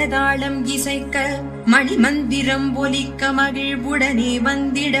மேளதாளம் இசைக்க மணிமந்திரம் ஒலிக்க மகிழ்வுடனே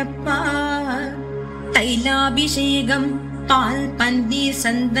வந்திடப்பா. தைலாபிஷேகம் பால் பன்னீர்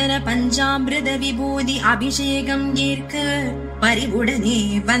சந்தன பஞ்சாமிருத விபூதி அபிஷேகம் ஏற்க பரிவுடனே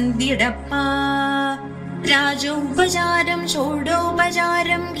வந்திடப்பா. ராஜோபசாரம்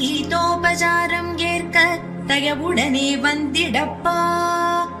ஷோடோபசாரம் கீதோபசாரம் ஏற்க தயவுடனே வந்திடப்பா.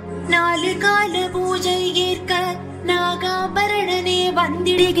 4 கால பூஜை ஏற்க நாகாபரணனே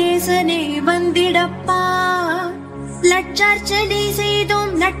வந்திடுகேசனே வந்திடப்பா. லட்சார்ச்சனை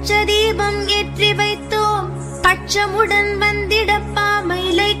செய்தோம் லட்ச தீபம் ஏற்றி வைத்தோம் பட்சமுடன் வந்திடப்பா.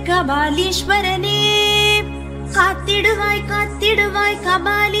 மயிலை கபாலீஸ்வரனே காத்திடுவாய் காத்திடுவாய்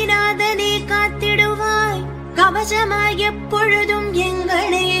கபாலிநாதனே காத்திடுவாய். கவசமாய் எப்பொழுதும்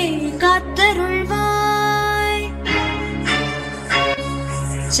எங்களே காத்தருள்வாய்.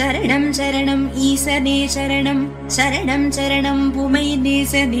 சரணம் சரணம் ஈசனே சரணம் சரணம் சரணம் புமை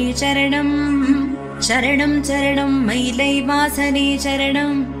நேசனே சரணம் சரணம் சரணம் மயிலை வாசனே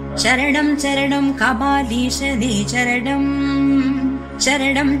சரணம் சரணம் சரணம் கபாலீஷனே சரணம்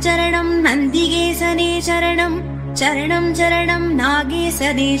சரணம் சரணம் நந்திகேசனே சரணம் சரணம் சரணம்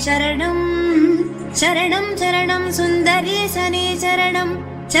நாகேசனே சரணம் சரணம் சரணம் சுந்தரேசனே சரணம்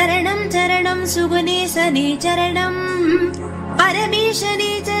சரணம் சரணம் சுகுணேசனே சரணம்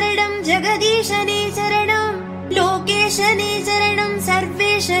பரமேசனே சரணம் ஜெகதீஷனே சரணம் லோகேஷனே சரணம்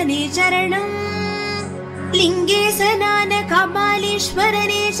சர்வேஷனே சரணம் லிங்கேசனான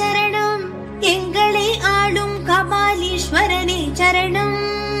கபாலீஸ்வரனே சரணம் எங்களை ஆளும் கபாலீஸ்வரனே சரணம்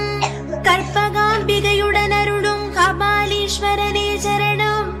கற்பகாம்பிகையுடன் அருளும் கபாலீஸ்வரனே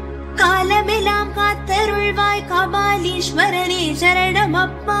சரணம் காலமெல்லாம் காத்தருள்வாய் கபாலீஸ்வரனே சரணம்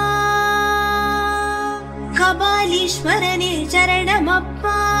அப்பா. கபாலீஸ்வரனே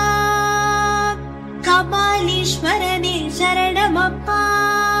சரணமப்பா கபாலீஸ்வரனே சரணமப்பா.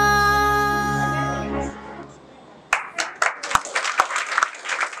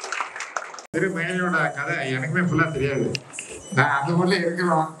 திருமயிலோட கதை எனக்குமே ஃபுல்லா தெரியாது. நான் அந்த ஊர்ல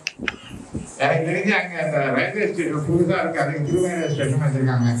இருக்கிறோம். எனக்கு தெரிஞ்சு அங்க அந்த ரயில்வே ஸ்டேஷன் புதுசா இருக்கு, அதுக்கு திருமயில ஸ்டேஷன்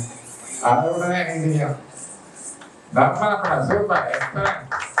வச்சிருக்காங்க. அதை விட தான் எனக்கு தெரியும். தர்மா சூப்பர் எக்ஸலன்ட்.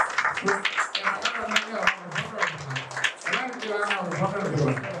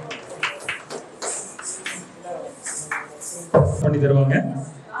 பண்ணி தருவாங்க.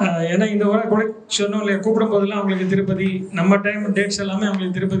 ஏன்னா இந்த வாரம் கூட சொன்னோம் இல்லையா, கூப்பிடும் போதெல்லாம் அவங்களுக்கு திருப்பதி, நம்ம டைம் டேட்ஸ் எல்லாமே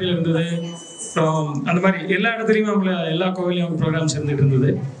அவங்களுக்கு திருப்பதியில் இருந்தது. அப்புறம் அந்த மாதிரி எல்லா இடத்துலையுமே அவங்கள எல்லா கோவிலையும் அவங்க ப்ரோக்ராம்ஸ் இருந்துகிட்டு இருந்தது.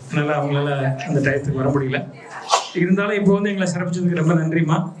 அதனால் அவங்களால அந்த டயத்துக்கு வர முடியல. இருந்தாலும் இப்போ வந்து எங்களை சிறப்பிச்சதுக்கு ரொம்ப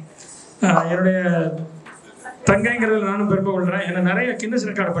நன்றிம்மா. என்னுடைய தங்கைங்கிறதுல நானும் பெருமை கொள்கிறேன். ஏன்னா நிறைய கின்னஸ்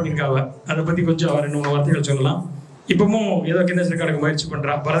ரெக்கார்டு பண்ணியிருக்காங்க. அதை பற்றி கொஞ்சம் 2-3 வார்த்தைகள் சொல்லலாம். இப்பவும் ஏதோ கின்னஸ் ரெக்கார்டுக்கு முயற்சி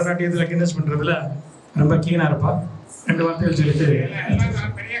பண்ணுறா. பரதநாட்டியத்தில் கின்னஸ் பண்ணுறதுல ரொம்ப கீனாக இருப்பா. 2 வார்த்தைகள் சொல்லிட்டு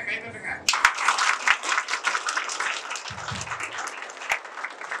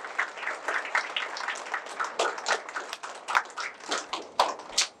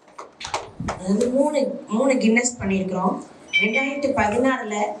அது 3 கின்னஸ் பண்ணியிருக்கிறோம்.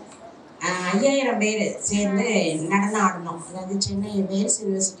 2016ல் 5000 பேர் சேர்ந்து நடனம் ஆடணும். அதாவது சென்னை வேல்ஸ்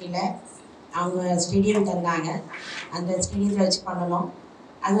யூனிவர்சிட்டியில் அவங்க ஸ்டேடியம் தந்தாங்க. அந்த ஸ்டேடியத்தில் வச்சு பண்ணணும்.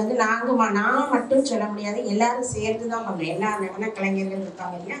 அது வந்து நான் மட்டும் சொல்ல முடியாது, எல்லாரும் சேர்ந்து தான் பண்ணணும். எல்லா நடன கலைஞர்கள்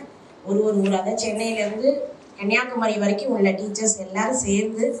இருக்காங்க இல்லையா, ஒரு ஊர், அதாவது சென்னையிலேருந்து கன்னியாகுமரி வரைக்கும் உள்ள டீச்சர்ஸ் எல்லாரும்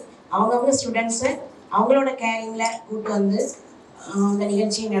சேர்ந்து அவங்கவுங்க ஸ்டூடெண்ட்ஸை அவங்களோட கேரிங்கில் கூப்பிட்டு வந்து அந்த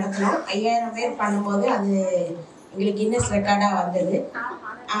நிகழ்ச்சியை நடத்தணும். 5000 பேர் பண்ணும்போது அது எங்களுக்கு கின்னஸ் ரெக்கார்டாக வந்தது.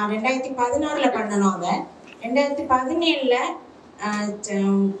 2016ல் பண்ணணும். அதை 2017ல்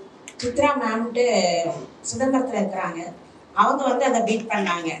சித்ரா மேம்ட்டு சுதந்திரத்தில் இருக்கிறாங்க, அவங்க வந்து அதை பீட்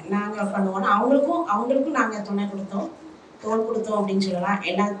பண்ணாங்க. நாங்கள் பண்ணுவோம், அவங்களுக்கும் நாங்கள் துணை கொடுத்தோம், தோல் கொடுத்தோம் அப்படின்னு சொல்லலாம்.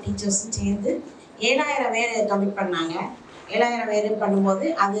 எல்லா டீச்சர்ஸும் சேர்ந்து 7000 பேர் கமிட் பண்ணாங்க. 7000 பேர் பண்ணும்போது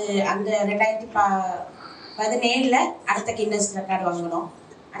அது அந்த 2017 அடுத்த கின்னஸ் ரெக்கார்டு வாங்கினோம்.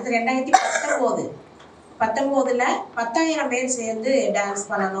 அடுத்து 2019 10,000 பேர் சேர்ந்து டான்ஸ்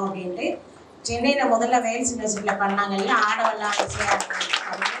பண்ணணும் அப்படின்ட்டு சென்னையில் முதல்ல வேல்ஸ் யூனிவர்சிட்டியில் பண்ணாங்க இல்லையா, ஆடவெல்லாம் இசையாக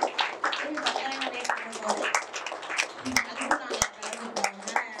 10,000 பேர் பண்ணும்போது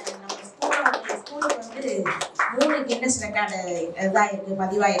ஸ்கூலுக்கு 3 கின்னஸ் ரெக்கார்டு இதாக இருக்குது,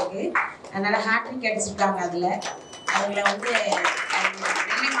 பதிவாயிருக்கு. அதனால் ஹேட்ரிக் அடிச்சிருக்காங்க. அதில் நெல்லை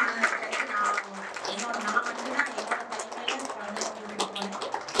மாநகரத்துக்கு நான் மட்டும்தான் என்னோட தலைமையில் போனேன்.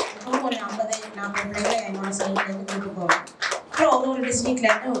 இப்போவும் ஒரு 50-40 பிள்ளைகளை என்னோட சைட்லேருந்து கூப்பிட்டு போவேன். அப்புறம் ஒரு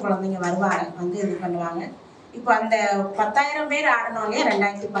டிஸ்ட்ரிக்ட்லேருந்து குழந்தைங்க வருவாங்க, வந்து இது பண்ணுவாங்க. இப்போ அந்த 10,000 பேர் ஆடணும் இல்லையா,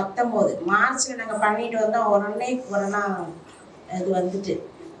 2019 மார்ச்சில் நாங்கள் பண்ணிட்டு வந்தோம். உடனே கொரோனா இது வந்துட்டு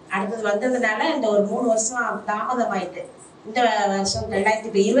அடுத்தது வந்ததுனால இந்த ஒரு 3 வருஷம் தாமதமாயிட்டு இந்த வருஷம்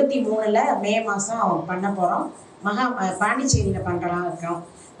 2023 மே மாதம் பண்ண போகிறோம். பாண்டிச்சேரியில் பண்ணுறலாம் இருக்கோம்.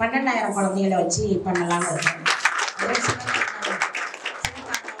 12,000 குழந்தைகளை வச்சு பண்ணலாம்னு இருக்கோம்.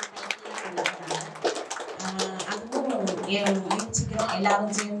 அதுவும் முயற்சிக்கிறோம்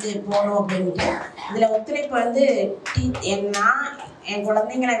எல்லாரும் சேர்ந்து போகணும் அப்படின்ட்டு. இதில் ஒத்துழைப்பு வந்து என்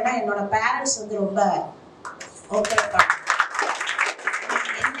குழந்தைங்களை விட என்னோட பேரண்ட்ஸ் வந்து ரொம்ப ஒத்துழைப்பாங்க.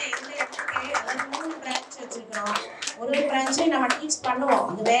 ஒரு பிரான்ச்சையும் நம்ம டீச் பண்ணுவோம்,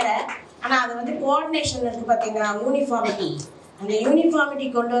 அது வேற. ஆனால் அது வந்து கோஆர்டினேஷன் இருக்குது பார்த்தீங்களா, யூனிஃபார்மிட்டி. அந்த யூனிஃபார்மிட்டி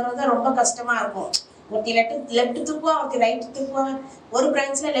கொண்டு வர்றது ரொம்ப கஷ்டமாக இருக்கும். ஒருத்தி லெஃப்ட் தூக்குவா, ஒருத்தி ரைட்டு தூக்குவா. ஒரு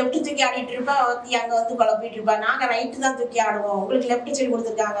பிரான்ச்சில் லெஃப்ட் தூக்கி ஆடிட்டு இருப்பா, ஒருத்தி அங்கே வந்து குழப்பிட்டு இருப்பா. நாங்கள் ரைட்டு தான் தூக்கி ஆடுவோம், உங்களுக்கு லெஃப்ட் சொல்லி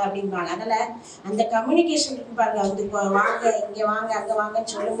கொடுத்துருக்காங்க அப்படிம்பாங்க. அதனால் அந்த கம்யூனிகேஷன் இருக்கு பாருங்க, வந்து இப்போ வாங்க இங்கே வாங்க அங்கே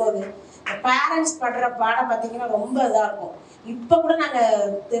வாங்கன்னு சொல்லும்போது பேரண்ட்ஸ் படுற பாடம் பார்த்தீங்கன்னா ரொம்ப இதாக இருக்கும். இப்போ கூட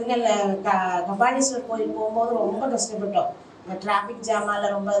நாங்கள் திருநெல்வேலி கபாலீஸ்வரர் கோயில் போகும்போது ரொம்ப கஷ்டப்பட்டோம். இந்த டிராஃபிக்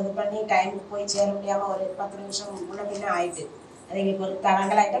ஜாமால் ரொம்ப இது பண்ணி டைமுக்கு போய் சேர முடியாமல் ஒரு 10 நிமிஷம் முன்ன பின்ன ஆயிட்டு அது எங்களுக்கு ஒரு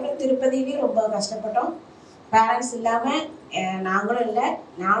தரங்களாயிட்டோம். திருப்பதியிலையும் ரொம்ப கஷ்டப்பட்டோம். பேரண்ட்ஸ் இல்லாமல் நாங்களும் இல்லை,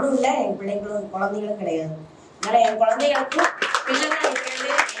 நானும் இல்லை, என் பிள்ளைங்களும் குழந்தைங்களும் கிடையாது. அதனால் என் குழந்தைகளுக்கும் பிள்ளைங்க இருக்கிறது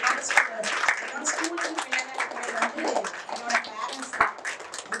என்னோட ஸ்கூலுக்கு பிள்ளைங்க இருக்கிறது வந்து என்னோட பேரண்ட்ஸ் தான்.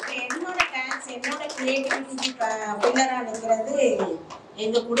 இப்போ என்னோட டான்ஸ் என்னோட கிரியேட்டிவிட்டி பில்லராக நிற்கிறது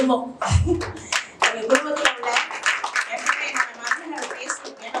எங்கள் குடும்பம். எங்கள் குடும்பத்தில் உள்ள எப்பவுமே என்னோட மகள்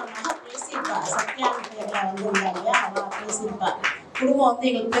பேசியிருக்கேன், என்னோட மகள் பேசியிருப்பா, சத்யாவில் வந்து இல்லையா அவள் பேசியிருப்பா. குடும்பம் வந்து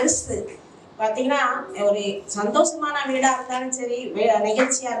எங்களுக்கு பெருசு. பார்த்தீங்கன்னா ஒரு சந்தோஷமான வீடாக இருந்தாலும் சரி,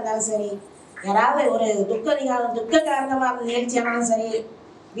 நிகழ்ச்சியாக இருந்தாலும் சரி, யாராவது ஒரு துக்க காரணமாக நிகழ்ச்சியானாலும் சரி,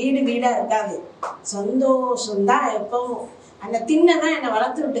 வீடாக இருக்காது. சந்தோஷம்தான் எப்பவும். அந்த திண்ணை தான் என்னை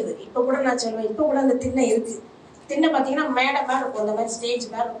வளர்த்து விட்டுது. இப்போ கூட நான் சொல்லுவேன், இப்போ கூட அந்த திண்ணை இருக்குது. திண்ணை பார்த்தீங்கன்னா மேடை மாதிரி இருக்கும், அந்த மாதிரி ஸ்டேஜ்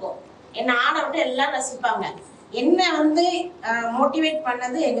மாதிரி இருக்கும். என்னை ஆட விட்டு எல்லாம் ரசிப்பாங்க. என்னை வந்து மோட்டிவேட்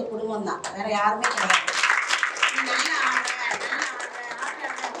பண்ணது எங்கள் குடும்பம் தான், வேற யாருமே கிடையாது. நல்லா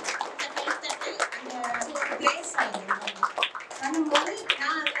பண்ணும்போது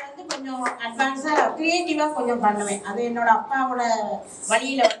நான் அதில் வந்து கொஞ்சம் அட்வான்ஸாக க்ரியேட்டிவாக கொஞ்சம் பண்ணுவேன். அது என்னோட அப்பாவோட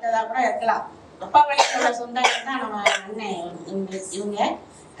வழியில் வந்ததாக கூட இருக்கலாம். அப்பா வழியோட சொந்தங்கள் தான் நம்ம அண்ணன் இவங்க.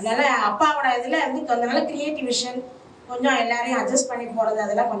 அதனால அப்பாவோட இதில் வந்து அதனால கிரியேட்டிவ் விஷன் கொஞ்சம் எல்லாரையும் அட்ஜஸ்ட் பண்ணி போகிறது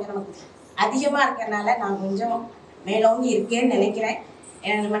அதெல்லாம் கொஞ்சம் நமக்கு அதிகமாக இருக்கிறதுனால நான் கொஞ்சம் மேலோங்கி இருக்கேன்னு நினைக்கிறேன்.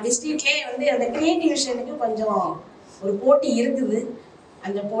 நம்ம டிஸ்ட்ரிக்ட்லேயே வந்து அந்த கிரியேட்டிவ் விஷனுக்கு கொஞ்சம் ஒரு போட்டி இருக்குது.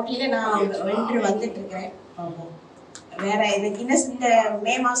 அந்த போட்டியில் நான் வென்று வந்துட்டுருக்கிறேன். வேறு இதுக்கு இன்னும் இந்த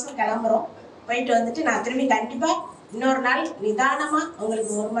மே மாதம் கிளம்புறோம். போயிட்டு வந்துட்டு நான் திரும்பி கண்டிப்பாக இன்னொரு நாள் நிதானமாக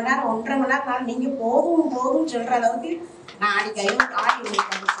உங்களுக்கு 1 மணி நேரம் 1.5 மணி நேரம் நீங்கள் போதும்னு சொல்கிற அளவுக்கு நான் ஆடி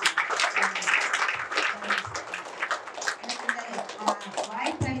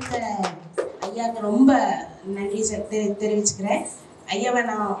வாய்ப்பளித்த ஐயாவுக்கு ரொம்ப நன்றி தெரிவிச்சுக்கிறேன். ஐயாவை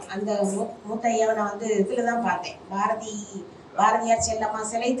நான் அந்த மூத்த ஐயாவை நான் வந்து இதில் தான் பார்த்தேன். பாரதியார் செல்லம்மா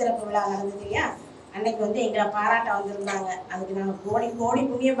சிலை திறப்பு விழா நடந்தது இல்லையா, அன்னைக்கு வந்து எங்களை பாராட்ட வந்திருந்தாங்க. அதுக்கு நாங்கள் கோடி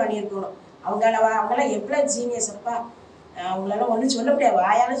புண்ணியம் பண்ணியிருக்கணும். அவங்களாம் எவ்வளோ ஜீனியஸ் அப்பா, அவங்களால ஒன்றும் சொல்ல முடியாது,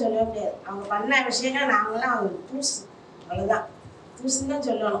 வாயாலும் சொல்ல முடியாது. அவங்க பண்ண விஷயங்கள் நாங்களாம் தூசு, அவ்வளோதான் தூசுன்னு தான்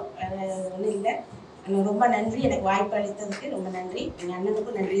சொல்லணும், வேறு ஒன்றும் இல்லை. எனக்கு ரொம்ப நன்றி, எனக்கு வாய்ப்பு அளித்ததுக்கு ரொம்ப நன்றி. எங்கள்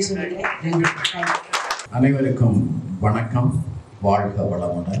அண்ணனுக்கும் நன்றி சொல்லிக்கிறேன். அனைவருக்கும் வணக்கம், வாழ்க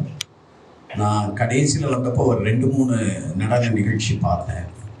வளமுடன். நான் கடைசியில் வந்தப்போ ஒரு 2-3 நடன நிகழ்ச்சி பார்த்தேன்.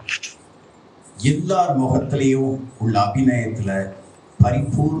 எல்லார் முகத்திலையும் உள்ள அபிநயத்தில்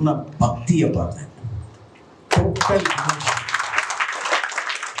பரிபூர்ண பக்தியை பார்த்தேன். டோட்டல்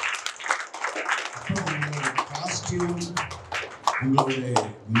காஸ்டியூம், உங்களோட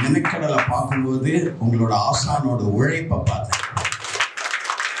மெனக்கடலை பார்க்கும்போது உங்களோட ஆசானோட உழைப்பை பார்த்தேன்.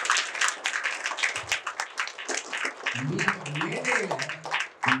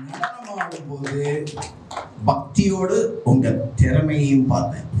 நடனமாடும்போது பக்தியோடு உங்க திறமையையும்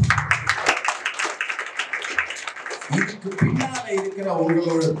பார்த்தேன்.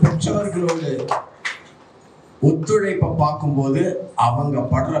 உங்களோட பெற்றோர்களோட ஒத்துழைப்பை பார்க்கும்போது அவங்க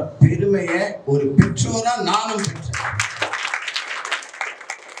படுற பெருமையை ஒரு பெற்றோரா நானும் பெற்றேன்.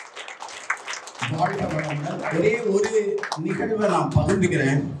 ஒரே ஒரு நிகழ்வை நான்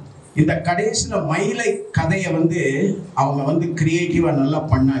பகிர்ந்துக்கிறேன். இந்த கடைசியில மயிலை கதையை அவங்க கிரியேட்டிவா நல்லா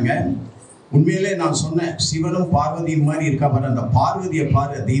பண்ணாங்க. உண்மையிலே நான் சொன்னேன், சிவனும் பார்வதியும் மாதிரி இருக்கா பாரு, அந்த பார்வதியை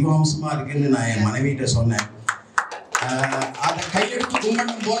பாரு தெய்வாம்சமா இருக்குன்னு நான் என் மனைவிட்ட சொன்னேன். அதை கையெடுத்து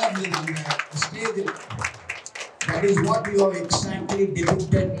கும்பிடும் போல இருந்தது அந்த ஸ்டேஜில். That is what you have exactly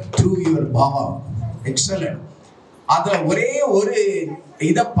depicted through your Baba. Excellent. அதுல ஒரே ஒரு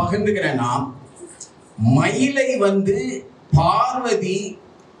இதை பகிர்ந்துக்கிறேன்னா, மயிலை பார்வதி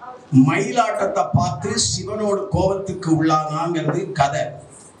மயிலாட்டத்தை பார்த்து சிவனோட கோபத்துக்கு உள்ளானாங்கிறது கதை.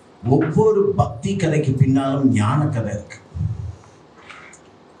 ஒவ்வொரு பக்தி கதைக்கு பின்னாலும் ஞான கதை இருக்கு.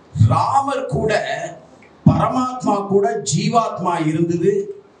 ராமர் கூட பரமாத்மா கூட ஜீவாத்மா இருந்தது.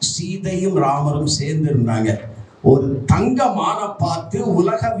 சீதையும் ராமரும் சேர்ந்து இருந்தாங்க. ஒரு தங்கமான பார்த்து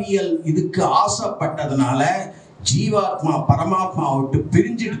உலகவியல் இதுக்கு ஆசைப்பட்டதுனால ஜீவாத்மா பரமாத்மா விட்டு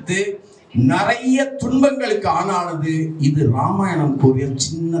பிரிஞ்செடுத்து நிறைய துன்பங்களுக்கு ஆனானது. இது ராமாயணம் கூறிய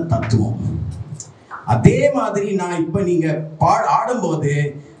சின்ன தத்துவம். அதே மாதிரி நான் இப்ப நீங்க ஆடும்போது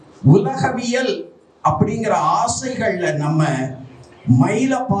உலகவியல் அப்படிங்கிற ஆசைகள்ல நம்ம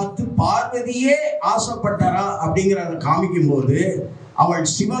மயிலை பார்த்து பார்வதியே ஆசைப்பட்டாரா அப்படிங்கிறத காமிக்கும் போது, அவள்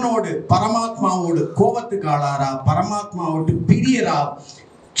சிவனோடு பரமாத்மாவோடு கோபத்துக்கு ஆளாரா, பரமாத்மாவோடு பிரியரா,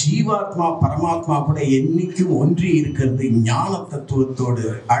 ஜீவாத்மா பரமாத்மா கூட என்னைக்கும் ஒன்றி இருக்கிறது ஞான தத்துவத்தோடு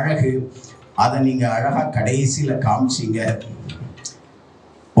அழகு. அதை நீங்க அழகா கடைசியில காமிச்சிங்க.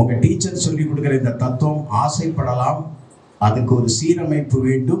 உங்க டீச்சர் சொல்லி கொடுக்குற இந்த தத்துவம், ஆசைப்படலாம், அதுக்கு ஒரு சீரமைப்பு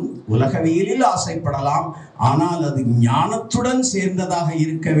வேண்டும். உலகவியலில் ஆசைப்படலாம், ஆனால் அது ஞானத்துடன் சேர்ந்ததாக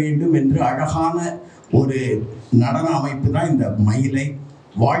இருக்க வேண்டும் என்று அழகான ஒரு நடன அமைப்பு தான் இந்த மயிலை.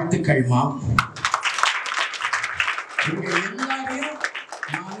 வாழ்த்துக்கள் மா. எல்லாரையும்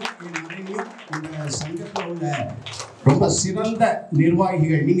நானும் என் மனைவியும் இந்த சங்கத்தில் உள்ள ரொம்ப சிறந்த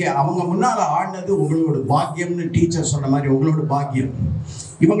நிர்வாகிகள். நீங்க அவங்க முன்னால ஆடினது உங்களோட பாக்கியம்னு டீச்சர் சொன்ன மாதிரி உங்களோட பாக்கியம்.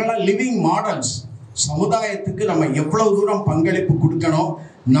 இவங்கெல்லாம் லிவிங் மாடல்ஸ். சமுதாயத்துக்கு நம்ம எவ்வளவு தூரம் பங்களிப்பு கொடுக்கணும்,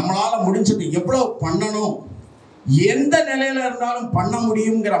 நம்மளால முடிஞ்சது எவ்வளவு பண்ணணும், எந்த நிலையில இருந்தாலும் பண்ண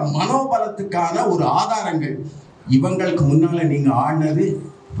முடியுங்கிற மனோபலத்துக்கான ஒரு ஆதாரங்கள். இவங்களுக்கு முன்னால நீங்க ஆடினது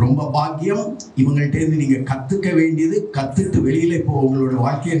ரொம்ப பாக்கியம். இவங்கள்ட்டேருந்து நீங்க கத்துக்க வேண்டியது, கத்துட்டு வெளியில இப்போ உங்களோட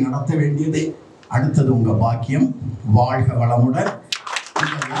வாழ்க்கையை நடத்த வேண்டியது அடுத்தது உங்க பாக்கியம். வாழ்க வளமுடன்.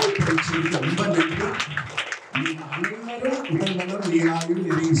 இந்த வாய்ப்பு ரொம்ப நன்றி. அனைவரும் உடல்நலம் நீராயும்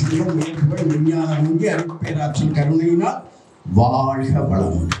இறை செல்வம் உயர்வுகள் விஞ்ஞான முங்கி அருட்பேராற்றல் கருணையினால் வாழ்க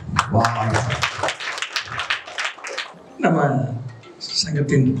வளமுடன். வாழ்க. நம்ம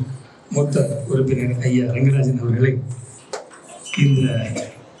சங்கத்தின் மொத்த உறுப்பினர் ஐயா ரங்கராஜன் அவர்களை இந்த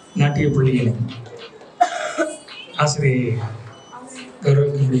நாட்டிய பள்ளியில் ஆசிரியை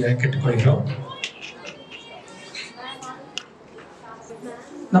கௌரவிக்கும்படியாக கேட்டுக்கொள்கிறோம்.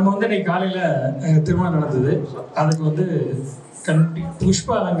 நம்ம இன்னைக்கு காலையில் திருமணம் நடந்தது. அதுக்கு புஷ்ப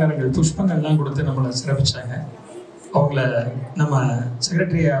அலங்காரங்கள், புஷ்பங்கள்லாம் கொடுத்து நம்மளை சிறப்பிச்சாங்க. அவங்கள நம்ம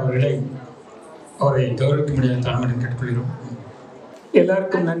செக்ரட்டரி அவரை கௌரவிக்கும்படியாக தாழ்மையுடன் கேட்டுக்கொள்கிறோம்.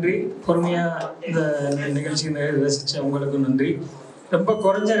 எல்லாருக்கும் நன்றி. பொறுமையாக இந்த நிகழ்ச்சியை ரசித்த உங்களுக்கும் நன்றி. ரொம்ப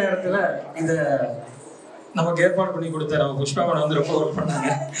குறைஞ்ச நேரத்தில் இதை நமக்கு ஏற்பாடு பண்ணி கொடுத்த நம்ம புஷ்பாவனை ரொம்ப ஒர்க் பண்ணாங்க.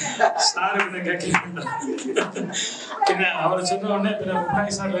 சாருக்கு கேட்கல, அவர் சொன்ன உடனே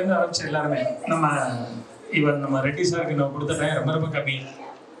முன்னாடி சார்லேருந்து ஆரம்பிச்சு எல்லாருமே நம்ம ரெட்டி சாருக்கு நம்ம கொடுத்த டைம் ரொம்ப ரொம்ப கம்மி.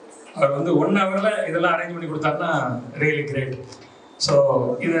 அவர் 1 ஹவரில் இதெல்லாம் அரேஞ்ச் பண்ணி கொடுத்தாருன்னா ரியலி கிரேட். ஸோ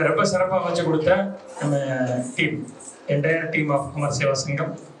இதை ரொம்ப சிறப்பாக வச்சு கொடுத்த நம்ம team, entire team of Amar Seva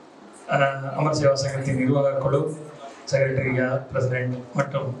சங்கம், அமர் சேவா சங்கத்தின் நிர்வாக குழு, செக்ரட்டரி ஐயா, பிரசிடென்ட்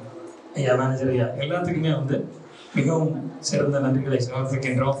மற்றும் ஐயா மேனேஜர் ஐயா, எல்லாத்துக்குமே மிகவும் சிறந்த நன்றிகளை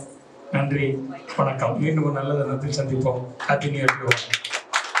சமர்ப்பிக்கின்றோம். நன்றி, வணக்கம். மீண்டும் ஒரு நல்ல தருணத்தில் சந்திப்போம். Happy new year to all.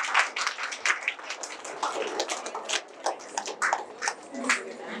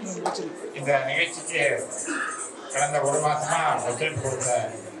 இந்த நிகழ்ச்சிக்கு கடந்த 1 மாசமா ஒத்துழைப்பு கொடுத்த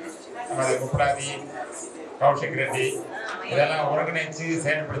நமது முப்படாதி, கௌஷிக் ரெட்டி, இதெல்லாம் ஒருங்கிணைச்சு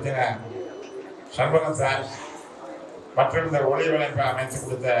செயல்படுத்தின சண்முகம் சார் மற்றும் இந்த ஒளி வளைப்பை அமைத்து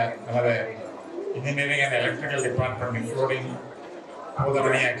கொடுத்த நமது engineering and electrical department including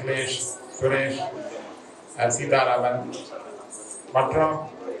Boothamani, Akhilesh, Suresh, Sitharaman மற்றும்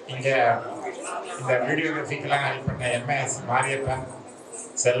இங்கே இந்த வீடியோகிராஃபிக்கெல்லாம் ஹெல்ப் பண்ண எம்எஸ் மாரியப்பன்,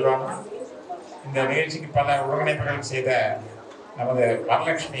 செல்வம், இந்த நிகழ்ச்சிக்கு பல ஒருங்கிணைப்புகள் செய்த நமது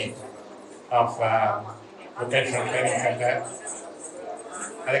Varalakshmi of location training centre,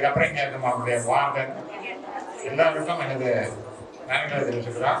 அதுக்கப்புறம் இங்கே நம்மளுடைய வார்டன், எல்லாருக்கும் எனது நன்றிகளை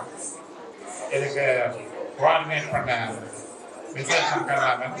தெரிவிச்சுக்கிறோம். இதுக்கு கோஆர்டினேட் பண்ண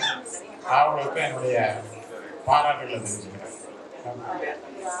விஜயசங்கராமன் அவர்களுக்கு என்னுடைய பாராட்டுகளை தெரிவிச்சுக்கிறேன்.